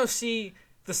also see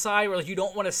the side where, like, you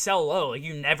don't want to sell low. Like,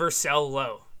 you never sell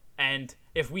low. And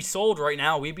if we sold right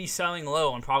now, we'd be selling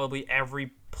low on probably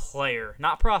every player.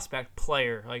 Not prospect,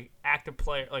 player. Like, active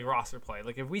player, like, roster player.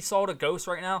 Like, if we sold a Ghost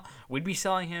right now, we'd be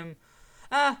selling him,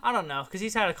 I don't know, because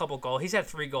he's had a couple goals. He's had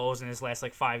 3 goals in his last,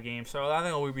 like, 5 games. So I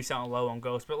think we'd be selling low on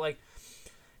Ghost. But, like,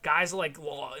 guys like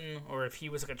Lawton, or if he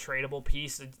was, like, a tradable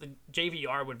piece, the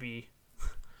JVR would be...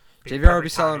 JVR would be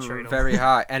selling very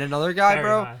high. And another guy,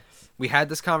 bro... High. We had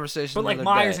this conversation but like the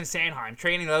Myers day. and Sanheim,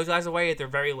 trading those guys away at their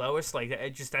very lowest, like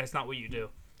that's not what you do.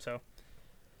 So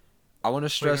I want to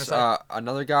stress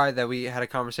another guy that we had a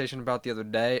conversation about the other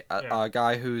day. A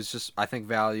guy who's just, I think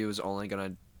value is only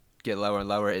going to get lower and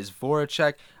lower is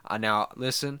Voracek. Now,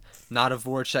 listen, not a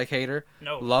Voracek hater.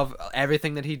 No. Love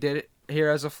everything that he did here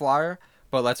as a Flyer.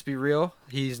 But let's be real,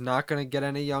 he's not going to get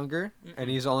any younger, and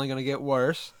he's only going to get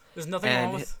worse. There's nothing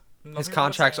wrong with his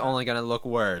contract's only going to look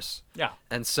worse. Yeah.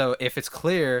 And so if it's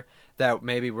clear that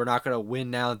maybe we're not going to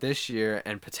win now this year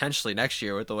and potentially next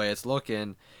year with the way it's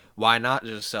looking, why not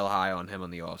just sell high on him in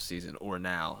the offseason or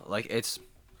now? Like, it's...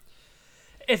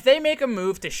 If they make a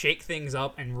move to shake things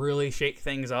up and really shake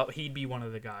things up, he'd be one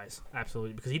of the guys.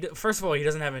 Absolutely. Because, first of all, he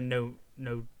doesn't have a no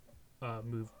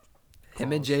move.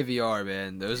 Him and JVR,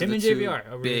 man. Those are the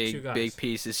two big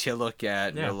pieces you look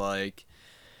at and you're like,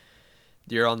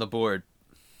 you're on the board.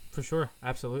 For sure.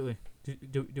 Absolutely.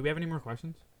 Do we have any more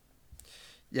questions?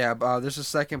 Yeah, there's a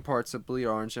second part to Bleed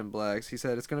Orange and Blacks. He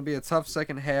said, it's going to be a tough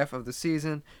second half of the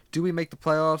season. Do we make the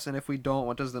playoffs? And if we don't,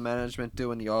 what does the management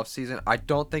do in the offseason? I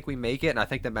don't think we make it, and I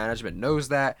think the management knows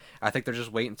that. I think they're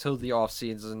just waiting until the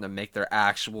offseason to make their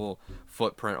actual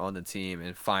footprint on the team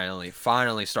and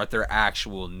finally start their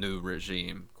actual new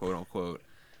regime, quote unquote.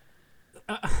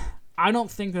 I don't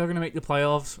think they're going to make the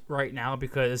playoffs right now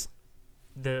because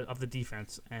of the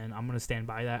defense, and I'm going to stand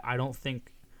by that. I don't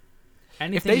think...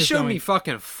 If they showed me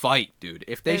fucking fight, dude.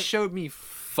 If they showed me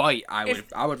fight,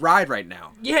 I would ride right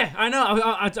now. Yeah, I know.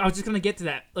 I was just gonna get to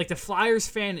that. Like the Flyers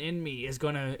fan in me is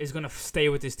gonna stay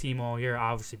with this team all year,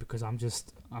 obviously, because I'm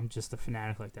just a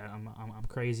fanatic like that. I'm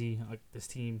crazy like this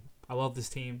team. I love this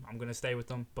team. I'm gonna stay with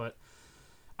them, but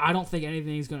I don't think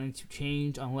anything's going to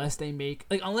change unless they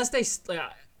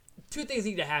two things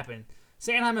need to happen.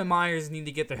 Sanheim and Myers need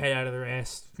to get their head out of their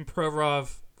ass.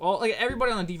 Provorov.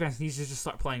 Everybody on the defense needs to just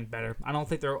start playing better. I don't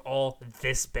think they're all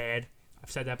this bad.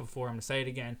 I've said that before. I'm going to say it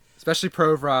again. Especially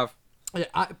Provorov.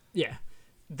 Yeah.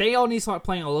 They all need to start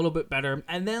playing a little bit better.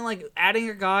 And then, adding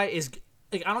a guy is...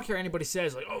 I don't care what anybody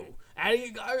says.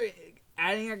 Adding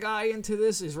a guy into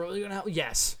this is really going to help.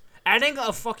 Yes. Adding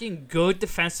a good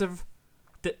defenseman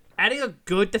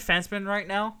right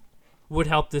now would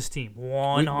help this team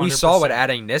 100%. We saw what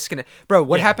adding Niskanen... Bro,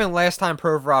 what happened last time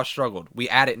Provorov struggled? We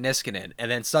added Niskanen, and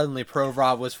then suddenly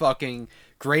Provorov was fucking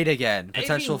great again.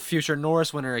 Potential future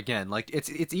Norris winner again.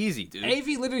 It's easy, dude. AV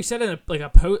literally said in a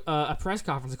press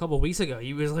conference a couple of weeks ago,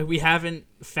 he was like, we haven't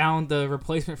found the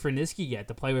replacement for Niski yet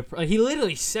to play with. He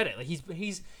literally said it. He's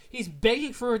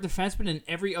begging for a defenseman in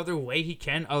every other way he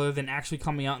can other than actually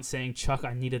coming out and saying, Chuck,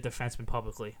 I need a defenseman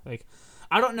publicly.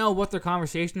 I don't know what their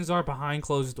conversations are behind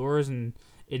closed doors and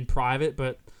in private,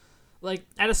 but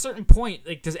at a certain point,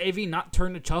 does AV not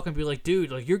turn to Chuck and be like,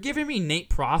 dude, you're giving me Nate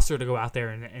Prosser to go out there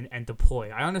and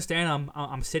deploy. I understand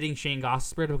I'm sitting Shane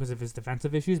Gostisbehere because of his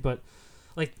defensive issues, but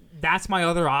that's my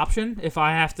other option if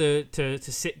I have to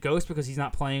sit Ghost because he's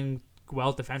not playing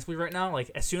well defensively right now.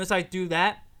 As soon as I do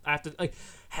that, I have to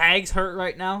Hag's hurt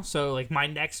right now, so my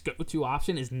next go-to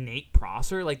option is Nate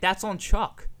Prosser. That's on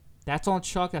Chuck. That's on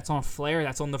Chuck. That's on Flair.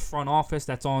 That's on the front office.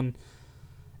 That's on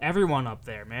everyone up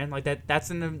there, man.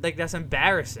 That's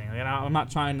embarrassing. I'm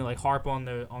not trying to harp on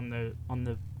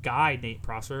the guy Nate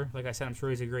Prosser. Like I said, I'm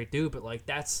sure he's a great dude, but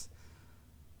that's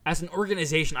as an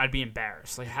organization, I'd be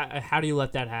embarrassed. How do you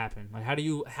let that happen?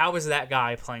 How is that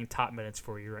guy playing top minutes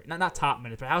for you right now? Not top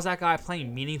minutes, but how's that guy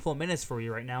playing meaningful minutes for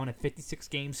you right now in a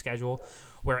 56-game schedule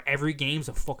where every game's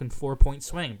a fucking 4-point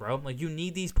swing, bro? You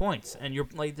need these points, and you're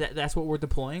that's what we're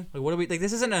deploying. What are we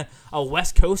this isn't a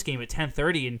West Coast game at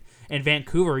 10:30 in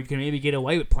Vancouver. You can maybe get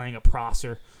away with playing a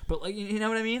Prosser, but you know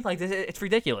what I mean? It's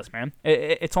ridiculous, man.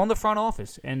 It's on the front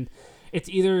office, and it's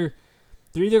either.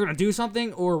 They're either gonna do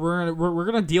something or we're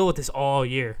gonna deal with this all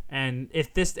year. And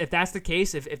if that's the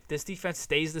case, if this defense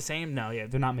stays the same, they're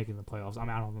not making the playoffs. I'm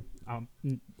out on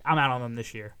them. I'm out on them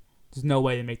this year. There's no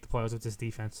way they make the playoffs with this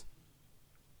defense.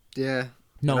 Yeah.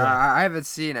 No way. I haven't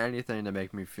seen anything to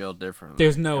make me feel different.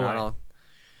 There's no way.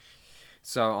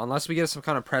 So unless we get some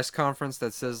kind of press conference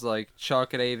that says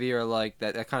Chuck at AV or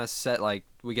that kind of set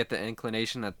we get the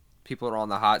inclination that people are on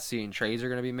the hot seat and trades are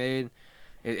gonna be made,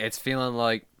 it's feeling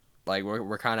like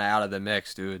we're kind of out of the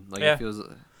mix, dude. It feels.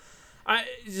 I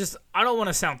don't want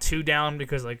to sound too down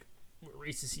because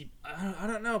recency. I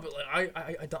don't know, but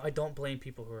I don't blame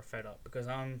people who are fed up because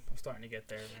I'm starting to get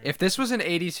there. Man. If this was an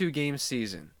 82-game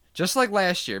season, just like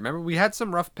last year, remember we had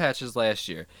some rough patches last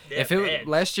year. Yeah,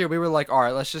 last year we were all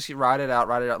right, let's just ride it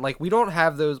out. We don't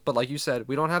have those, but like you said,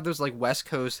 we don't have those West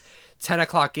Coast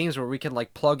 10:00 games where we can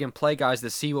plug and play guys to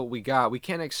see what we got. We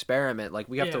can't experiment.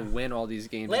 We have to win all these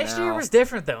games. Last year was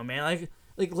different though, man.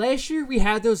 Last year we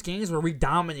had those games where we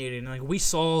dominated and we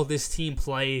saw this team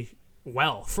play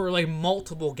well for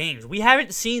multiple games. We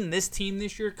haven't seen this team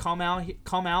this year come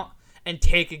out and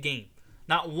take a game.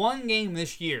 Not one game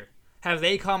this year have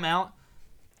they come out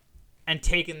and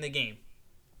taken the game.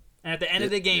 And at the end of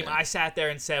the game, I sat there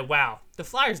and said, wow, the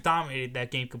Flyers dominated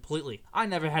that game completely. I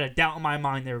never had a doubt in my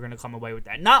mind they were going to come away with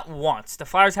that. Not once. The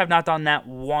Flyers have not done that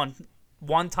one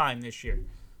time this year.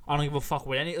 I don't give a fuck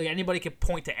what anybody can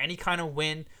point to any kind of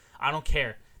win. I don't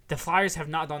care. The Flyers have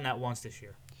not done that once this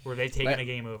year where they've taken a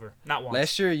game over. Not once.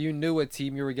 Last year, you knew what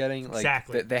team you were getting. Like,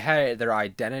 exactly. They had their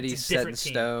identity set in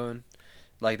stone.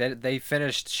 Like, they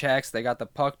finished checks. They got the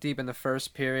puck deep in the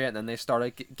first period, and then they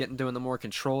started doing the more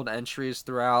controlled entries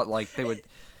throughout. Like, they would...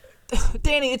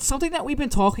 Danny, it's something that we've been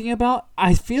talking about,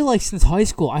 I feel like, since high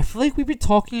school. I feel like we've been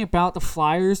talking about the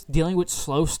Flyers dealing with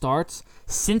slow starts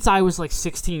since I was, like,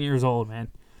 16 years old, man.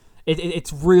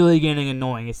 It's really getting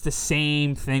annoying. It's the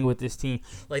same thing with this team.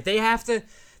 Like, they have to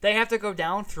go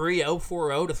down 3-0,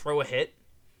 4-0 to throw a hit.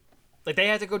 Like, they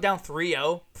have to go down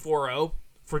 3-0, 4-0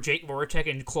 for Jake Voracek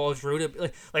and Claude Giroux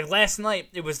to, like last night,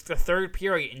 it was the third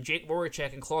period, and Jake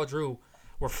Voracek and Claude Giroux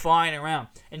were flying around.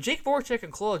 And Jake Voracek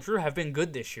and Claude Giroux have been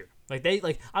good this year. I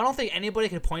don't think anybody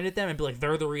can point at them and be like,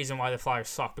 they're the reason why the Flyers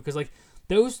suck, because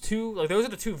those are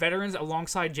the two veterans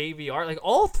alongside JVR. Like,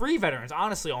 all three veterans,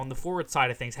 honestly, on the forward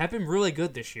side of things, have been really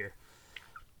good this year.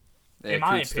 In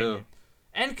my opinion. Too.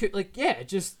 And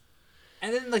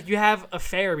and then you have a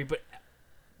Farabee, but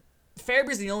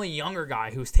Farabee's the only younger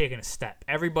guy who's taken a step.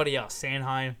 Everybody else,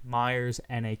 Sanheim, Myers,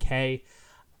 NAK,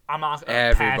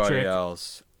 Everybody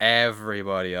else.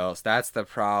 That's the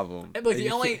problem. But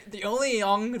the only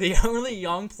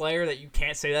young player that you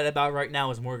can't say that about right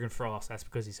now is Morgan Frost. That's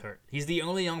because he's hurt. He's the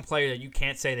only young player that you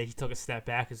can't say that he took a step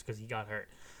back is because he got hurt.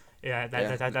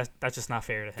 That's just not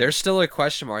fair to him. There's still a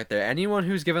question mark there. Anyone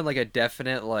who's given a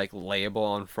definite label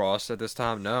on Frost at this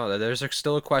time, no, there's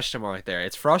still a question mark there.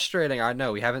 It's frustrating, I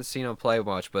know. We haven't seen him play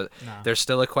much, but there's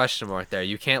still a question mark there.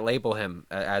 You can't label him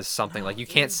as something. You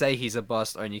can't say he's a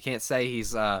bust, and you can't say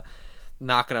he's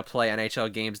not going to play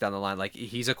NHL games down the line.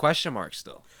 He's a question mark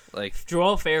still.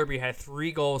 Joel Farabee had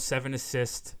 3 goals, 7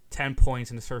 assists, 10 points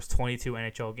in his first 22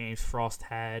 NHL games. Frost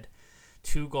had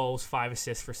 2 goals, 5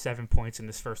 assists for 7 points in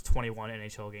his first 21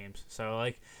 NHL games.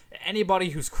 So,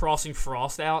 anybody who's crossing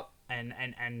Frost out, and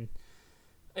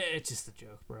it's just a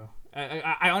joke, bro.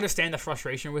 I understand the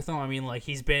frustration with him. I mean,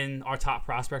 he's been our top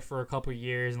prospect for a couple of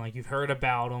years, and, you've heard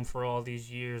about him for all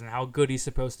these years and how good he's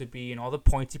supposed to be and all the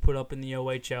points he put up in the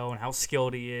OHL and how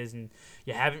skilled he is, and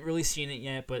you haven't really seen it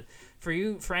yet. But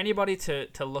for anybody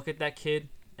to look at that kid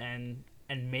and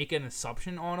make an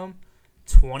assumption on him,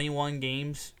 21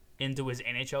 games into his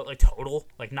NHL total,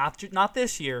 not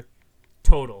this year,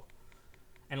 total.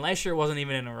 And last year wasn't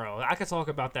even in a row. I could talk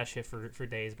about that shit for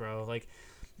days, bro.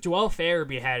 Joel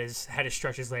Farabee had his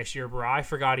stretches last year, bro. I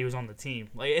forgot he was on the team.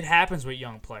 It happens with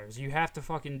young players. You have to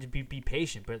fucking be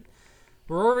patient. But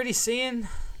we're already seeing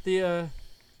the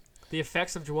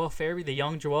effects of Joel Farabee, the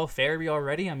young Joel Farabee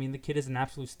already. I mean, the kid is an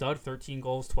absolute stud. 13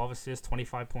 goals, 12 assists,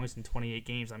 25 points in 28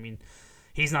 games. I mean,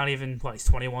 he's not even, he's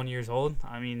 21 years old.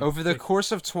 I mean, over the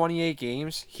course of 28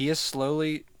 games, he has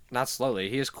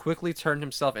he has quickly turned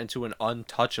himself into an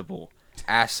untouchable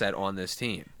asset on this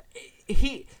team.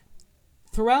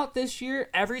 Throughout this year,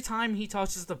 every time he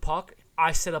touches the puck,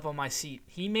 I sit up on my seat.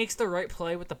 He makes the right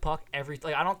play with the puck I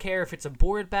don't care if it's a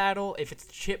board battle, if it's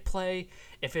chip play,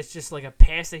 if it's just a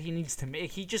pass that he needs to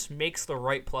make. He just makes the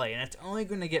right play, and it's only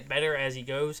going to get better as he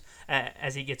goes.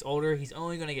 As he gets older, he's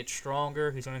only going to get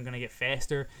stronger. He's only going to get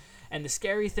faster. And the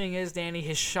scary thing is, Danny,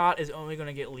 his shot is only going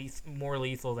to get more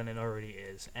lethal than it already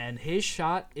is. And his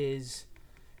shot is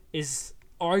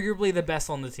arguably the best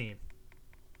on the team.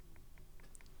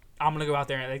 I'm going to go out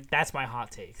there and that's my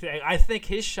hot take. I think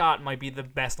his shot might be the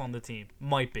best on the team.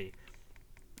 Might be.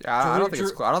 Yeah, I don't think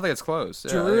it's close.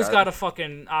 Giroux's got a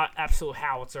fucking absolute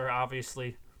howitzer,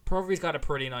 obviously. Provery's got a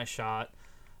pretty nice shot.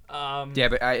 Yeah,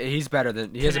 but he's better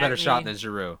than he has a better shot than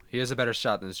Giroux. He has a better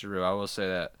shot than Giroux. I will say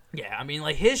that. Yeah, I mean,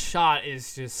 his shot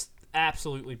is just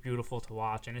absolutely beautiful to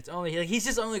watch, and it's only he's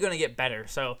just only going to get better.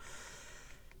 So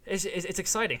it's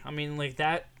exciting. I mean,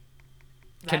 that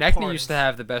Konechny used to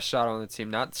have the best shot on the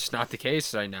team. It's not the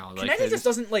case right now. Konechny just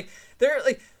doesn't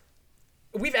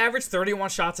we've averaged 31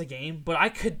 shots a game, but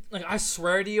I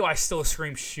swear to you, I still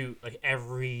scream shoot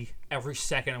every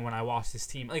second when I watch this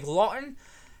team. Lawton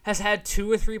has had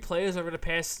 2 or 3 plays over the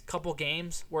past couple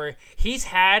games where he's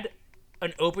had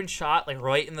an open shot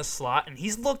right in the slot, and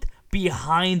he's looked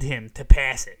behind him to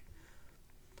pass it.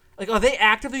 Are they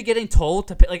actively getting told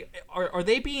to are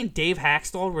they being Dave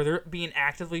Hackstall where they're being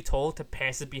actively told to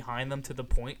pass it behind them to the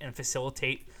point and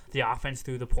facilitate the offense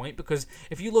through the point? Because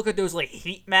if you look at those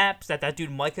heat maps that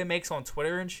dude Micah makes on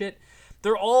Twitter and shit,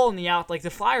 they're all in the out. Like, the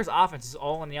Flyers' offense is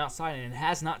all on the outside, and it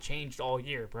has not changed all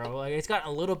year, bro. Like, it's gotten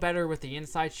a little better with the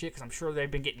inside shit because I'm sure they've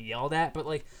been getting yelled at. But,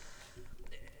 like,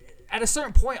 at a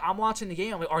certain point, I'm watching the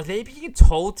game. I'm like, are they being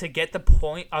told to get the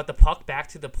puck back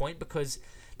to the point? Because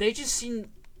it just seems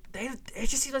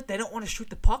like they don't want to shoot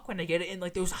the puck when they get it in,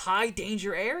 like, those high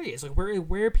danger areas, like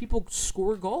where people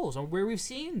score goals, or where we've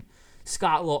seen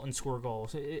Scott Lawton score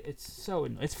goals.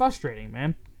 It's frustrating,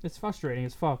 man. It's frustrating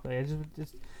as fuck. Like,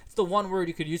 it's the one word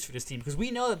you could use for this team, because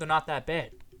we know that they're not that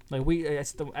bad. Like,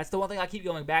 that's the one thing I keep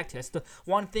going back to. That's the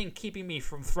one thing keeping me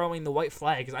from throwing the white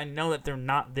flag, because I know that they're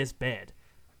not this bad.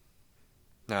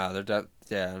 No,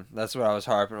 that's what I was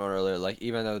harping on earlier. Like,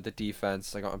 even though the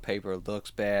defense, like, on paper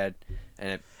looks bad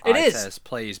and eye test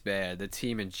plays bad, the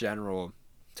team in general,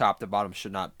 top to bottom,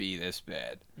 should not be this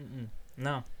bad.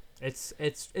 No, it's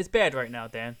bad right now,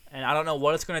 Dan, and I don't know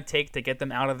what it's going to take to get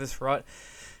them out of this rut.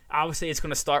 Obviously, it's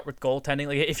going to start with goaltending.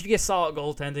 Like, if you get solid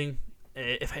goaltending,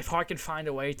 if Hart can find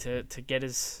a way to get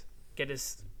his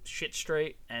shit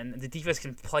straight, and the defense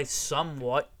can play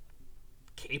somewhat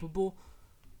capable,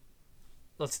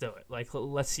 let's do it. Like,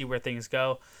 let's see where things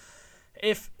go.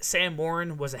 If Sam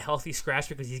Morin was a healthy scratch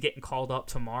because he's getting called up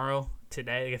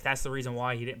today, like, if that's the reason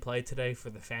why he didn't play today for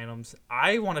the Phantoms,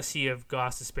 I want to see a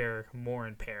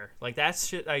Gostisbehere-Morin pair. Like, that's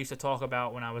shit I used to talk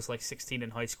about when I was, like, 16 in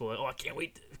high school. Like, oh, I can't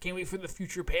wait for the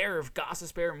future pair of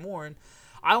Gostisbehere and Morin.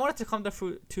 I want it to come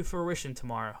to fruition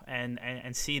tomorrow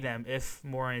and see them if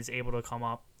Morin is able to come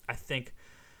up. I think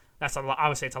that's a lot. I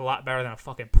would say it's a lot better than a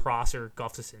fucking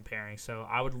Prosser-Gustafsson pairing. So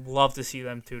I would love to see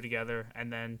them two together,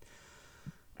 and then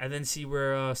see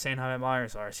where Sanheim and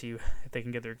Myers are. See if they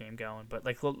can get their game going. But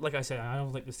like I said, I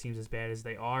don't think this team's as bad as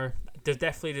they are. There's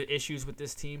definitely the issues with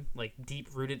this team, like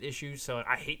deep-rooted issues. So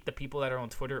I hate the people that are on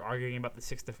Twitter arguing about the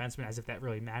sixth defenseman as if that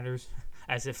really matters,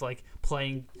 as if like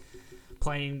playing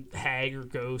Hag or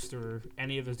Ghost or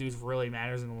any of those dudes really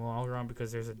matters in the long run,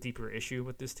 because there's a deeper issue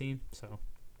with this team. So.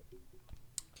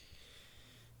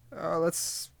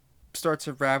 Let's start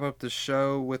to wrap up the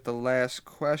show with the last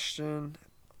question,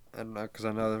 and because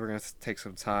I know that we're going to take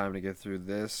some time to get through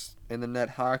this. In the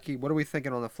net hockey, what are we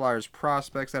thinking on the Flyers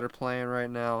prospects that are playing right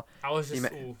now? I was just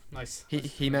nice.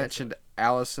 He mentioned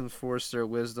Allison, Forster,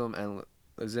 Wisdom, and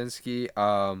Lazinski,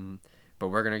 but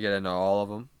we're going to get into all of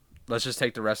them. Let's just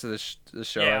take the rest of the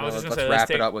show. Yeah, let's wrap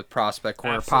it up with Prospect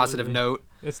Corner. Absolutely. Positive note.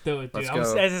 Let's do it, dude. Let's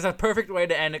go. This is a perfect way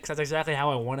to end it, because that's exactly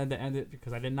how I wanted to end it,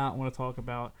 because I did not want to talk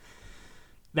about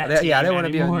that team I didn't want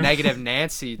to be a anymore. negative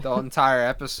Nancy the entire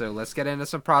episode. Let's get into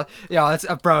some bro,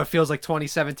 it feels like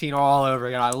 2017 all over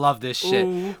again. I love this shit.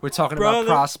 Ooh, We're talking about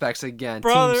prospects again.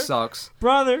 Team sucks.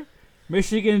 Brother,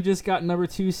 Michigan just got number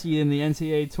 2 seed in the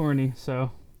NCAA tourney,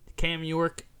 so Cam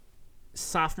York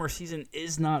sophomore season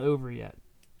is not over yet.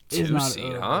 2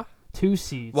 seed, huh? 2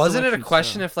 seeds. Wasn't it a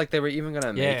question if like they were even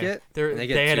gonna make it? They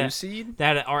get 2 seed.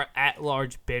 That are at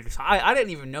large bid. So I didn't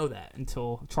even know that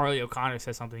until Charlie O'Connor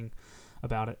said something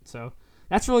about it. So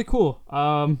that's really cool.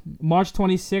 March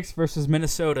 26th versus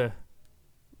Minnesota.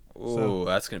 Ooh,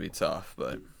 that's gonna be tough,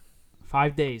 but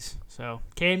 5 days. So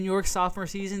Cam York's sophomore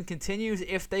season continues.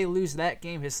 If they lose that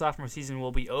game, his sophomore season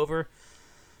will be over.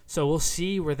 So we'll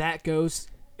see where that goes.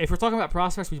 If we're talking about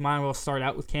prospects, we might as well start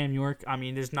out with Cam York. I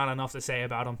mean, there's not enough to say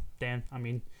about him, Dan. I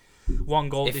mean, 1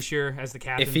 goal this year as the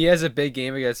captain. If he has a big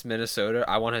game against Minnesota,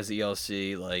 I want his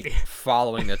ELC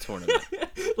following the tournament.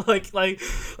 like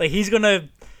he's gonna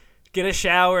get a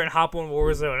shower and hop on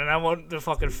Warzone, and I want the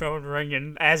fucking phone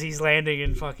ringing as he's landing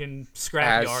in fucking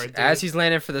scrapyard. As he's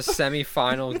landing for the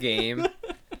semifinal game.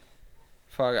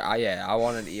 I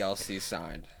want an ELC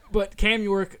signed. But Cam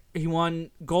York, he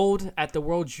won gold at the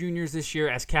World Juniors this year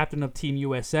as captain of Team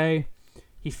USA.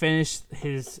 He finished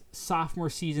his sophomore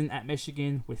season at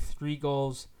Michigan with 3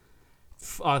 goals.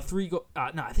 I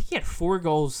think he had 4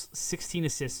 goals, 16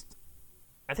 assists.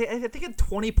 I think he had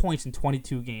 20 points in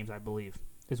 22 games, I believe,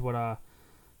 is what I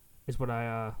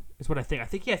think. I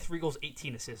think he had 3 goals,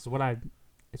 18 assists. Is what I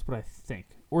think,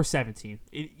 or 17.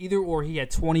 Either or, he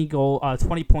had 20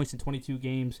 points in 22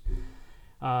 games.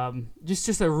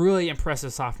 Just a really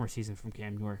impressive sophomore season from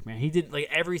Cam York, man. He did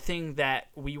everything that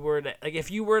we were to,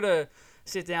 if you were to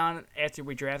sit down after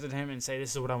we drafted him and say, this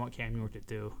is what I want Cam York to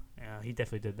do, he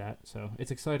definitely did that. So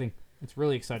it's exciting. It's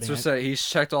really exciting. So he's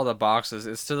checked all the boxes.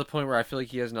 It's to the point where I feel like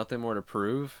he has nothing more to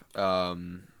prove.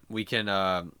 We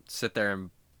can sit there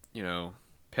and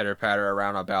pitter patter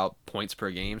around about points per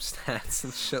game stats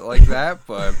and shit like that,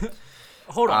 but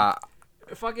hold on,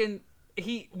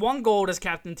 he won gold as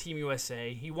captain Team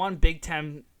USA. He won Big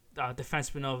Ten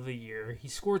Defenseman of the Year. He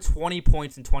scored 20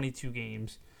 points in 22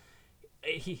 games.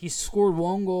 he scored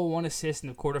 1 goal, 1 assist in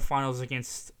the quarterfinals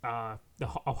against the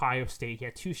Ohio State. He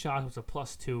had 2 shots, it was a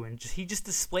 +2, and he just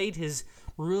displayed his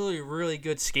really, really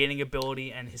good skating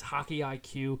ability and his hockey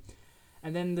IQ.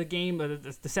 And then the game,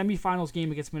 the semifinals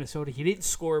game against Minnesota, he didn't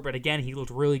score, but again, he looked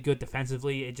really good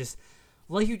defensively. It just,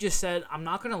 like you just said, I'm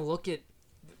not going to look at...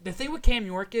 The thing with Cam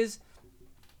York is,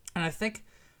 and I think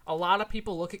a lot of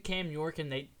people look at Cam York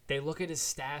and they look at his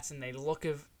stats and they look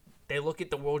at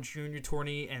the World Junior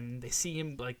Tourney and they see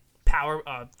him like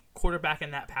quarterback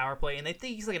in that power play and they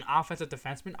think he's like an offensive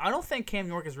defenseman. I don't think Cam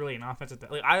York is really an offensive.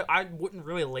 I wouldn't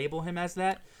really label him as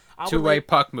that. Two-way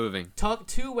puck moving.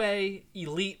 Two-way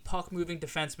elite puck moving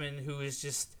defenseman who is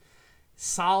just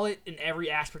solid in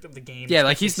every aspect of the game. Yeah,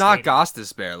 like he's not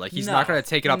Gostisbehere. Like he's not going to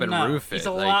take it up and roof it. He's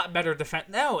a lot better defense.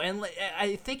 No, and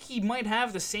I think he might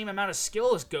have the same amount of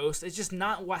skill as Ghost. It's just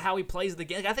not how he plays the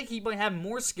game. Like, I think he might have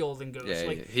more skill than Ghost. Yeah,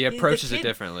 like, he approaches it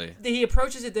differently. He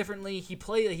approaches it differently.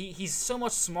 He's so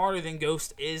much smarter than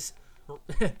Ghost is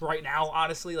right now.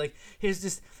 Honestly, like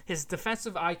his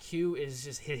defensive IQ is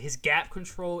just his gap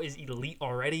control is elite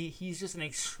already. He's just an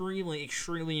extremely,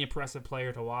 extremely impressive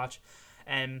player to watch,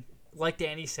 and like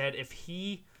Danny said,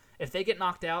 if they get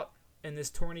knocked out in this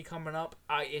tourney coming up,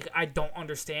 I don't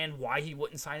understand why he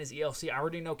wouldn't sign his ELC. I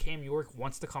already know Cam York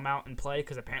wants to come out and play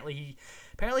because apparently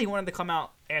he wanted to come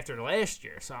out after the last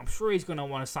year, so I'm sure he's going to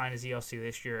want to sign his ELC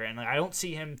this year. And I don't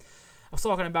see him. I was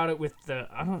talking about it with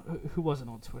who was it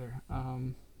on Twitter,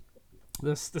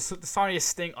 the Sonya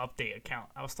Sting update account.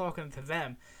 I was talking to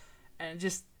them, and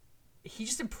he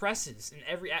just impresses in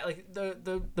every like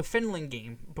the Finland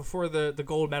game before the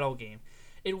gold medal game.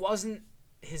 It wasn't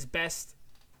his best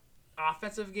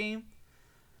offensive game,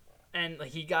 and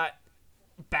like he got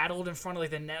battled in front of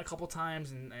like the net a couple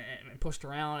times and pushed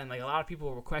around, and like a lot of people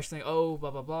were questioning,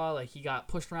 blah blah blah, like he got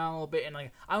pushed around a little bit. And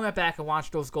like I went back and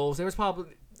watched those goals. There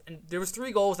was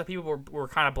 3 goals that people were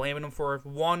kind of blaming him for.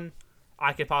 One,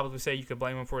 I could probably say you could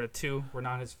blame him for. The 2 were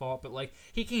not his fault, but like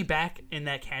he came back in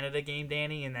that Canada game,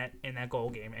 Danny, in that goal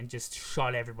game, and just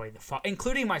shut everybody the fuck,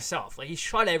 including myself. Like he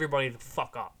shut everybody the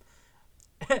fuck up,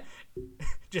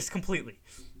 just completely.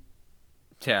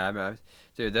 Yeah, I mean,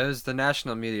 dude, the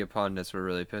national media pundits were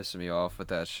really pissing me off with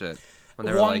that shit.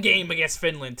 One game against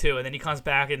Finland too, and then he comes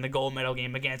back in the gold medal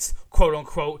game against quote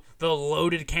unquote the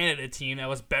loaded Canada team that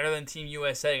was better than Team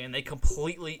USA, and they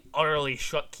completely, utterly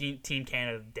shut Team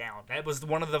Canada down. That was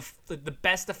one of the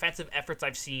best defensive efforts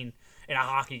I've seen in a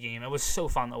hockey game. It was so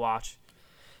fun to watch.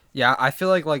 Yeah, I feel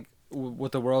like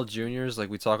with the World Juniors,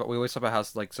 like we always talk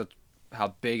about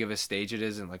how big of a stage it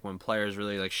is, and like when players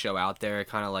really like show out there, it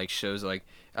kind of like shows like,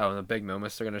 oh, in the big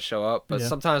moments they're gonna show up. But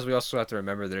sometimes we also have to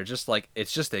remember that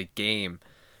it's just a game,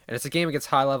 and it's a game against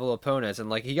high level opponents. And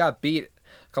like he got beat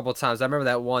a couple of times. I remember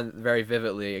that one very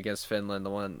vividly against Finland, the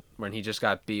one when he just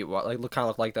got beat. Kind of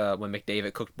looked like when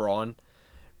McDavid cooked Braun.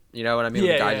 You know what I mean?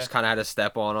 Yeah, the guy just kind of had to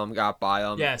step on him, got by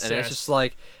him. Yes, and it's just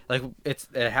like it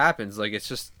happens. Like it's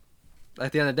just.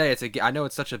 At the end of the day, I know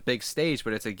it's such a big stage,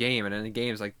 but it's a game, and in the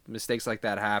games, like mistakes like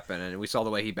that happen, and we saw the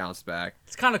way he bounced back.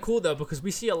 It's kind of cool though because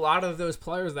we see a lot of those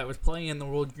players that was playing in the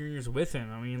World Juniors with him.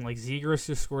 I mean, like Zegras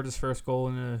just scored his first goal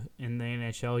in the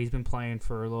NHL. He's been playing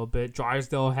for a little bit.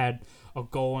 Drysdale had a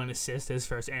goal and assist his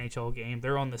first NHL game.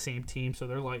 They're on the same team, so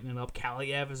they're lighting it up.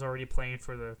 Kaliev is already playing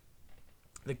for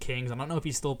the Kings. I don't know if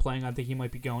he's still playing. I think he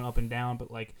might be going up and down,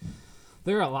 but like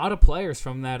there are a lot of players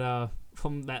from that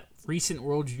recent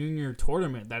World Junior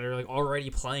tournament that are like already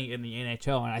playing in the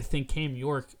NHL, and I think Cam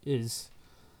York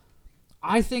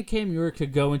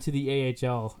could go into the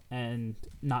AHL and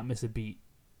not miss a beat.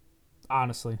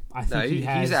 Honestly, I think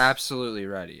he's absolutely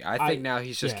ready. I think now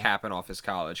he's just capping off his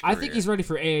college career. I think he's ready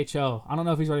for AHL. I don't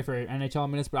know if he's ready for NHL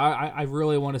minutes, but I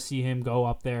really want to see him go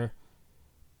up there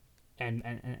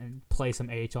and play some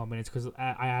AHL minutes because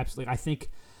I think.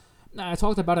 I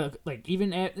talked about it like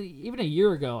even a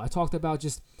year ago. I talked about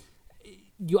just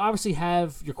you obviously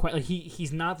have your like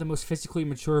he's not the most physically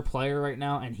mature player right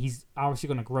now, and he's obviously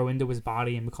going to grow into his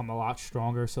body and become a lot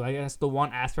stronger. So I guess the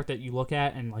one aspect that you look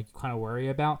at and like you kind of worry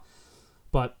about.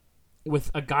 But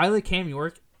with a guy like Cam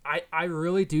York, I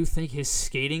really do think his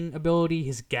skating ability,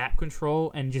 his gap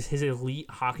control, and just his elite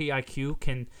hockey IQ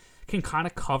can kind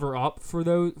of cover up for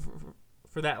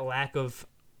that lack of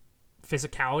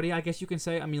physicality, I guess you can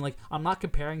say. I mean, like, I'm not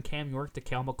comparing Cam York to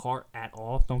Cale Makar at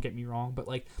all. Don't get me wrong, but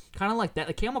like, kind of like that.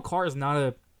 Like, Cale Makar is not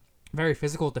a very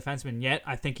physical defenseman yet.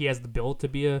 I think he has the build to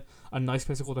be a nice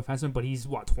physical defenseman, but he's,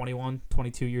 21,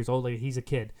 22 years old? Like, he's a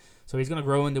kid. So he's going to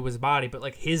grow into his body. But,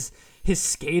 like, his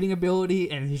skating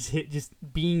ability and his just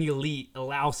being elite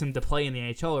allows him to play in the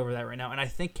NHL over that right now. And I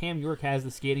think Cam York has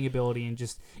the skating ability and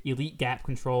just elite gap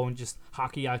control and just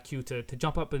hockey IQ to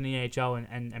jump up in the NHL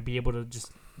and be able to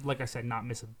just, like I said, not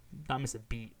miss a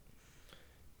beat.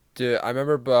 Dude, I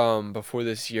remember before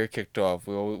this year kicked off,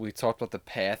 we talked about the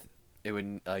path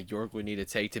York would need to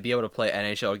take to be able to play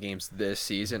NHL games this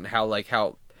season. How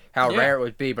rare it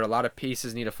would be, but a lot of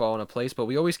pieces need to fall into place. But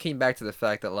we always came back to the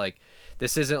fact that like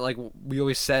this isn't like we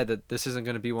always said that this isn't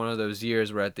going to be one of those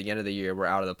years where at the end of the year we're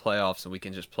out of the playoffs and we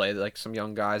can just play like some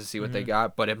young guys and see what they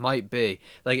got. But it might be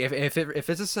like if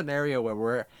it's a scenario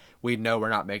where we know we're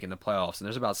not making the playoffs and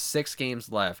there's about 6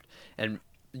 games left and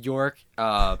York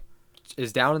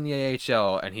is down in the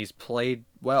AHL and he's played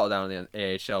well down in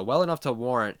the AHL, well enough to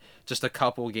warrant just a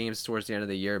couple games towards the end of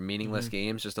the year, meaningless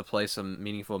games, just to play some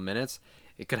meaningful minutes.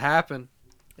 It could happen.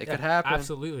 It could happen.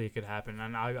 Absolutely, it could happen,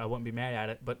 and I wouldn't be mad at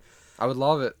it. But I would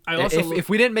love it. If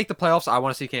we didn't make the playoffs, I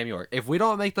want to see Cam York. If we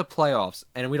don't make the playoffs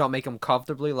and we don't make them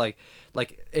comfortably, like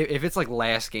if it's like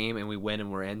last game and we win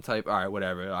and we're in type, all right,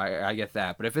 whatever. I get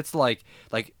that. But if it's like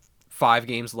 5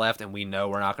 games left and we know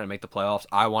we're not going to make the playoffs,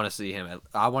 I want to see him.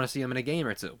 I want to see him in a game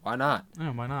or two. Why not?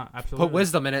 Yeah, why not? Absolutely. Put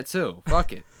Wisdom in it too.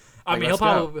 Fuck it. I mean, he'll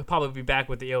probably be back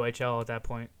with the OHL at that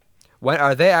point. When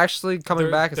are they actually coming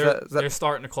back? They're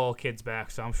starting to call kids back,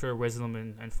 so I'm sure Wisdom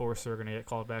and Forster are going to get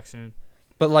called back soon.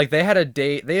 But like they had a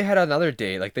date, they had another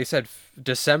date. Like they said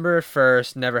December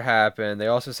 1st never happened. They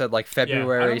also said like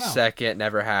February 2nd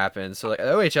never happened. So like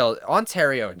OHL,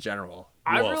 Ontario in general.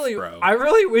 I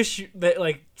really wish that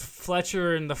like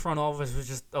Fletcher in the front office was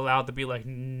just allowed to be like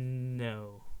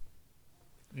no,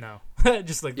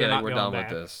 just like they're not we're going done back.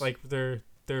 with this. Like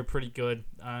they're pretty good.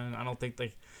 I don't think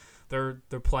they're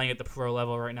playing at the pro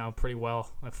level right now pretty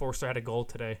well. Like Forster had a goal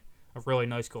today, a really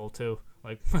nice goal too,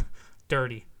 like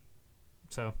dirty.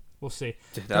 So we'll see.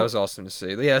 Dude, that was awesome to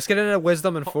see. Yeah, let's get into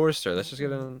Wisdom and Forster. Let's just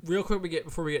get in. Real quick,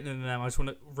 before we get into them, I just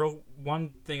want to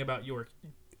one thing about York.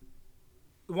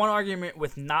 One argument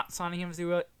with not signing him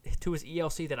to his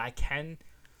ELC that I can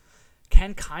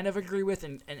kind of agree with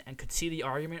and could see the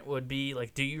argument would be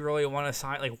like, do you really want to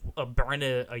sign burn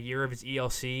a year of his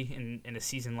ELC in a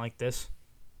season like this,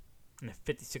 in a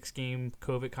 56-game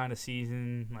COVID kind of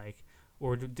season, like,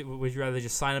 or would you rather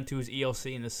just sign him to his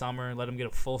ELC in the summer, let him get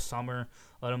a full summer,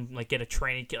 let him like get a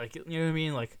training, like, you know what I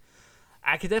mean? Like,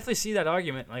 I could definitely see that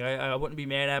argument. Like, I wouldn't be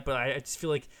mad at, but I just feel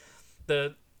like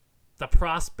the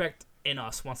prospect in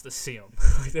us wants to see him.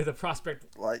 Like the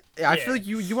prospect. Like I feel like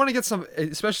you want to get some,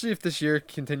 especially if this year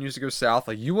continues to go south.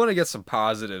 Like you want to get some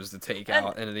positives to take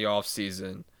out into the off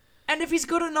season. And if he's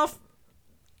good enough,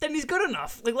 then he's good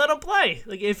enough. Like let him play.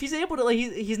 Like if he's able to, like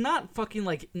he's not fucking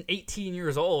like 18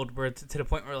 years old, where to the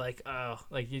point where like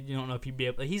you don't know if he'd be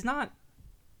able. Like, he's not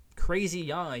crazy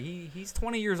young. Like, he's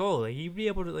 20 years old. Like he'd be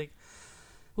able to like.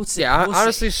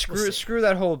 Honestly, screw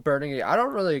that whole burning. I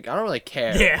don't really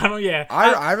care.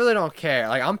 I really don't care.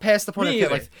 Like I'm past the point of care.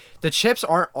 Like the chips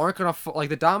aren't gonna like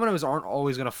the dominoes aren't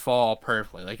always gonna fall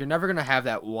perfectly. Like you're never gonna have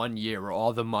that one year where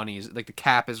all the money's like the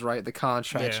cap is right, the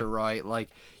contracts are right. Like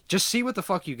just see what the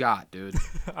fuck you got, dude.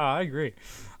 I agree.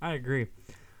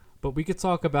 But we could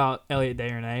talk about Elliott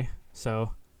Desharnais.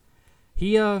 So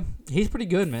he's pretty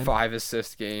good, man.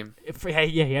 5-assist game. He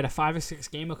had a 5-assist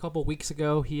game a couple weeks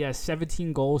ago. He has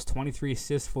 17 goals, 23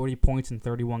 assists, 40 points in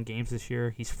 31 games this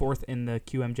year. He's 4th in the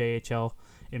QMJHL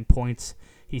in points.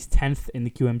 He's 10th in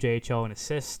the QMJHL in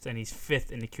assists, and he's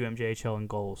 5th in the QMJHL in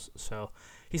goals. So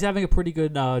he's having a pretty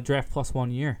good draft plus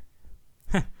 1 year.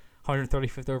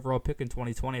 135th overall pick in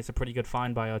 2020. It's a pretty good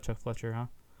find by Chuck Fletcher, huh?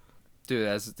 Dude,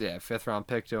 that's 5th round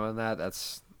pick doing that.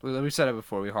 We said it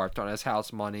before. We harped on his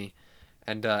house money.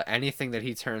 And anything that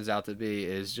he turns out to be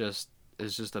is just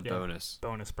a bonus.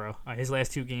 Bonus, bro. His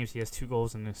last 2 games, he has 2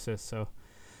 goals and an assist, so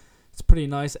it's pretty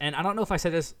nice. And I don't know if I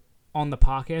said this on the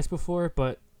podcast before,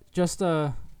 but just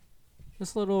a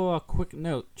little quick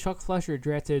note. Chuck Fletcher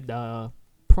drafted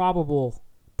probable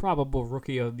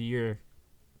rookie of the year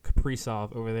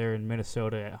Kaprizov over there in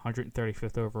Minnesota at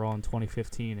 135th overall in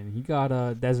 2015, and he got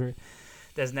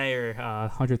Desnayer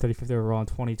 135th overall in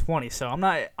 2020. So I'm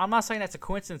not saying that's a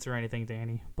coincidence or anything,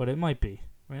 Danny, but it might be.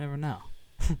 We never know.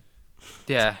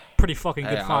 Yeah. Pretty fucking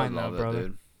good find, though, brother.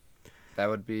 Dude. That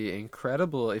would be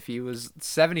incredible if he was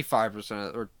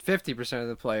 75% or 50% of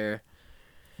the player.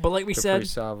 But like we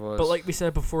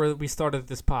said before we started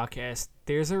this podcast,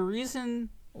 there's a reason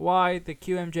why the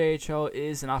QMJHL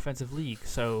is an offensive league.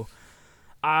 So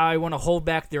I want to hold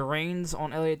back the reins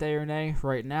on Elliott Desharnais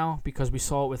right now because we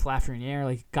saw it with Lafreniere.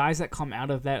 Like, guys that come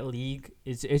out of that league,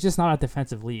 it's just not a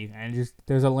defensive league, and just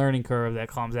there's a learning curve that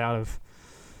comes out of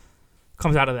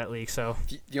that league. So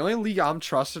the only league I'm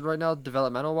trusted right now,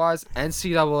 developmental wise,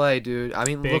 NCAA, dude. I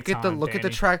mean, look at the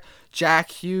track. Jack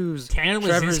Hughes, Tanner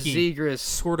Trevor Lazinski Zegras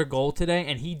scored a goal today,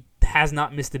 and he has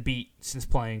not missed a beat since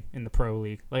playing in the pro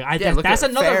league. Like, look that's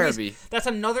at another Farabee. reason. That's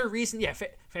another reason. Yeah,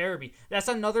 Farabee. That's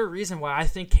another reason why I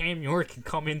think Cam York can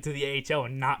come into the AHL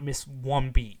and not miss one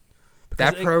beat.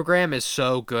 That program is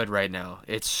so good right now.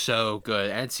 It's so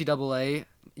good. NCAA,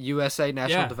 USA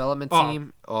National Development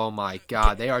Team. Oh my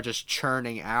God, they are just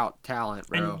churning out talent,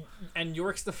 bro. And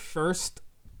York's the first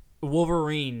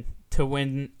Wolverine to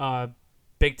win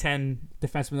Big Ten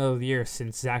Defenseman of the Year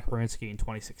since Zach Werenski in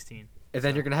 2016. And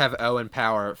then you're going to have Owen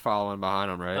Power following behind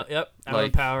him, right? Yep,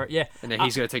 Owen Power, yeah. And then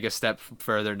he's going to take a step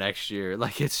further next year.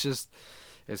 Like, it's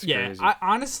crazy. Yeah,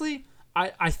 honestly,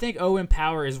 I think Owen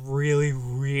Power is really,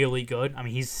 really good. I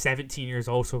mean, he's 17 years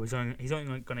old, so he's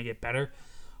only going to get better.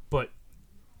 But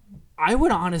I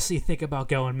would honestly think about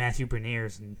going Matthew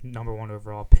Beniers number 1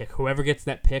 overall pick. Whoever gets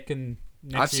that pick and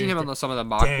I've seen him on some of the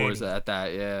mock boards at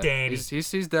that. Yeah, Danny.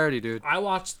 He's dirty, dude. I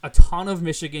watched a ton of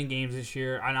Michigan games this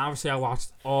year, and obviously I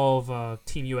watched all of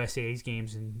Team USA's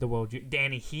games in the World.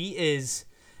 Danny, he is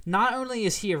not only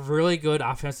is he a really good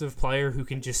offensive player who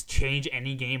can just change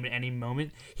any game at any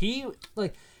moment. He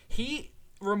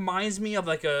reminds me of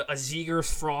like a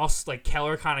Zegers, Frost, like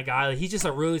Keller kind of guy. Like, he's just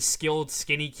a really skilled,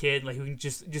 skinny kid. Like, who can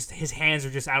just his hands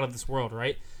are just out of this world,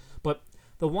 right? But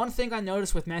the one thing I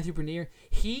noticed with Matthew Bernier,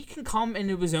 he can come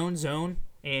into his own zone,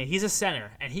 and he's a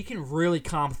center, and he can really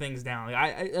calm things down.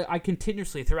 Like, I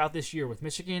continuously, throughout this year with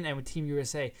Michigan and with Team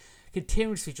USA,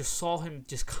 continuously just saw him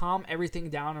just calm everything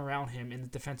down around him in the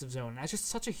defensive zone. And that's just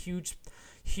such a huge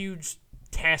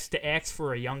task to ask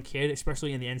for a young kid,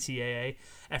 especially in the NCAA,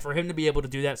 and for him to be able to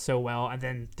do that so well, and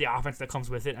then the offense that comes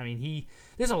with it. I mean,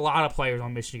 there's a lot of players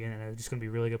on Michigan that are just going to be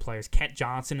really good players. Kent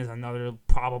Johnson is another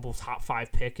probable top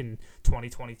 5 pick in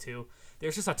 2022.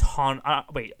 There's just a ton.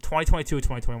 2022 or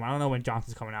 2021. I don't know when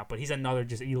Johnson's coming out, but he's another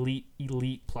just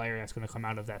elite player that's going to come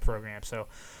out of that program. So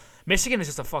Michigan is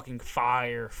just a fucking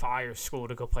fire school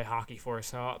to go play hockey for.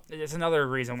 So it's another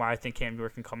reason why I think Cam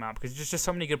York can come out, because there's just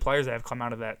so many good players that have come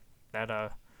out of that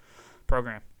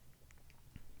program.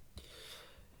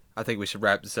 I think we should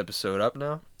wrap this episode up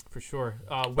now. For sure.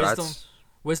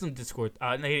 Wisdom did score.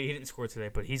 No, he didn't score today,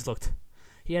 but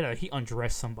he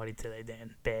undressed somebody today,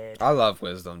 Dan. Bad. I love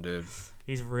Wisdom, dude.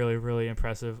 He's really, really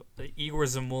impressive. Igor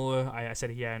Zamula, I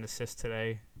said he had an assist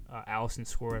today. Allison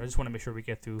scored. I just want to make sure we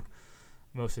get through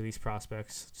most of these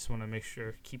prospects. Just want to make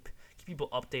sure, keep people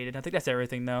updated. I think that's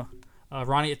everything, though.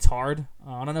 Ronnie Attard,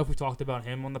 I don't know if we talked about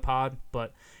him on the pod,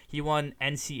 but he won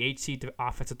NCHC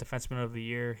Offensive Defenseman of the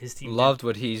Year. His team loved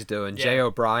what he's doing. Yeah. Jay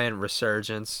O'Brien,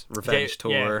 Revenge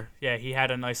Tour. Yeah, he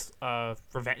had a nice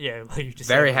revenge. Yeah, like you just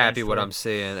very happy what I'm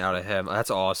seeing out of him.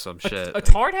 That's awesome shit.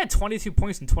 Attard had 22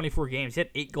 points in 24 games. He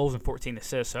had 8 goals and 14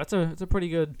 assists. So that's a pretty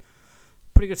good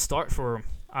start for him.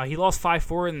 He lost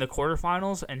 5-4 in the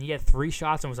quarterfinals, and he had 3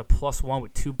 shots and was a +1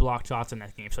 with 2 blocked shots in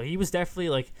that game. So he was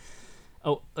definitely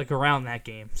around that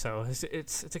game. So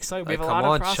it's exciting. We have a lot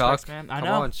of prospects, Chuck. man. I know.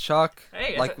 Come on, Chuck.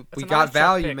 Hey, we got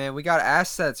value, man. We got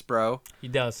assets, bro. He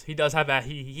does have that.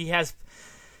 He has.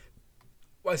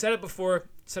 Well, I said it before.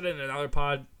 Said it in another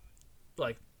pod.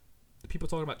 Like, people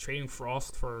talking about trading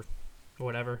Frost for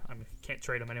whatever. I mean, can't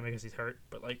trade him anyway because he's hurt.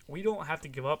 But like, we don't have to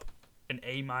give up an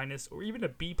A- or even a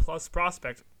B+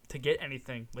 prospect to get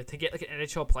anything. Like, to get like an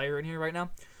NHL player in here right now,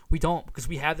 we don't, because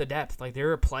we have the depth. Like,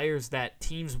 there are players that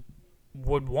teams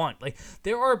would want. Like,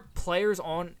 there are players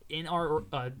in our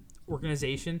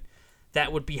organization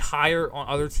that would be higher on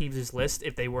other teams' list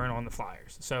if they weren't on the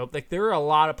Flyers. So, like, there are a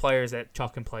lot of players that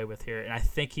Chuck can play with here, and I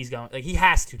think he's going. Like, he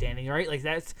has to, Danny. Right? Like,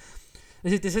 this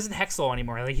isn't Hextall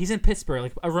anymore. Like, he's in Pittsburgh.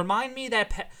 Like, remind me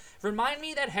that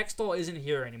Hextall isn't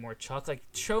here anymore, Chuck. Like,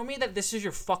 show me that this is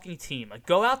your fucking team. Like,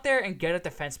 go out there and get a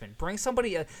defenseman. Bring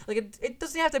somebody. It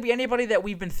doesn't have to be anybody that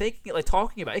we've been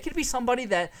talking about. It could be somebody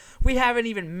that we haven't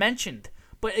even mentioned.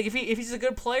 But if he's a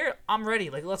good player, I'm ready.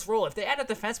 Like, let's roll. If they add a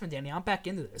defenseman, Danny, I'm back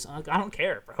into this. I don't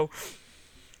care, bro.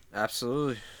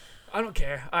 Absolutely. I don't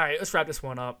care. All right, let's wrap this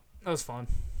one up. That was fun.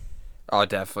 Oh,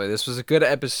 definitely. This was a good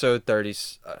episode.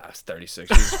 36.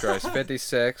 Jesus Christ.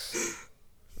 56.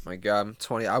 My God, I'm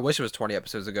 20. I wish it was 20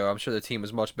 episodes ago. I'm sure the team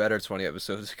was much better 20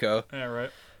 episodes ago. Yeah,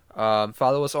 right.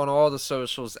 Follow us on all the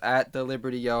socials at The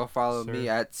Liberty Yell. Follow me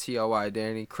at TOI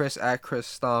Danny. Chris at Chris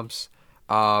Stumps.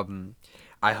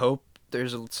 I hope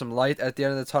there's some light at the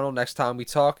end of the tunnel next time we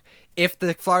talk. If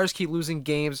the Flyers keep losing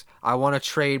games, I want to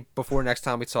trade before next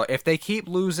time we talk. If they keep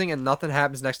losing and nothing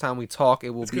happens next time we talk, it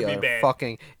will be a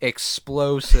fucking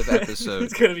explosive episode.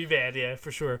 It's gonna be bad, yeah,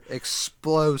 for sure.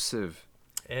 Explosive.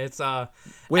 It's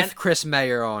with Chris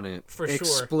Mayer on it. For sure.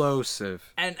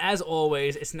 Explosive. And as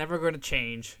always, it's never going to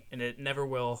change, and it never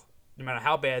will, no matter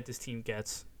how bad this team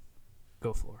gets.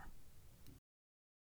 Go Floor.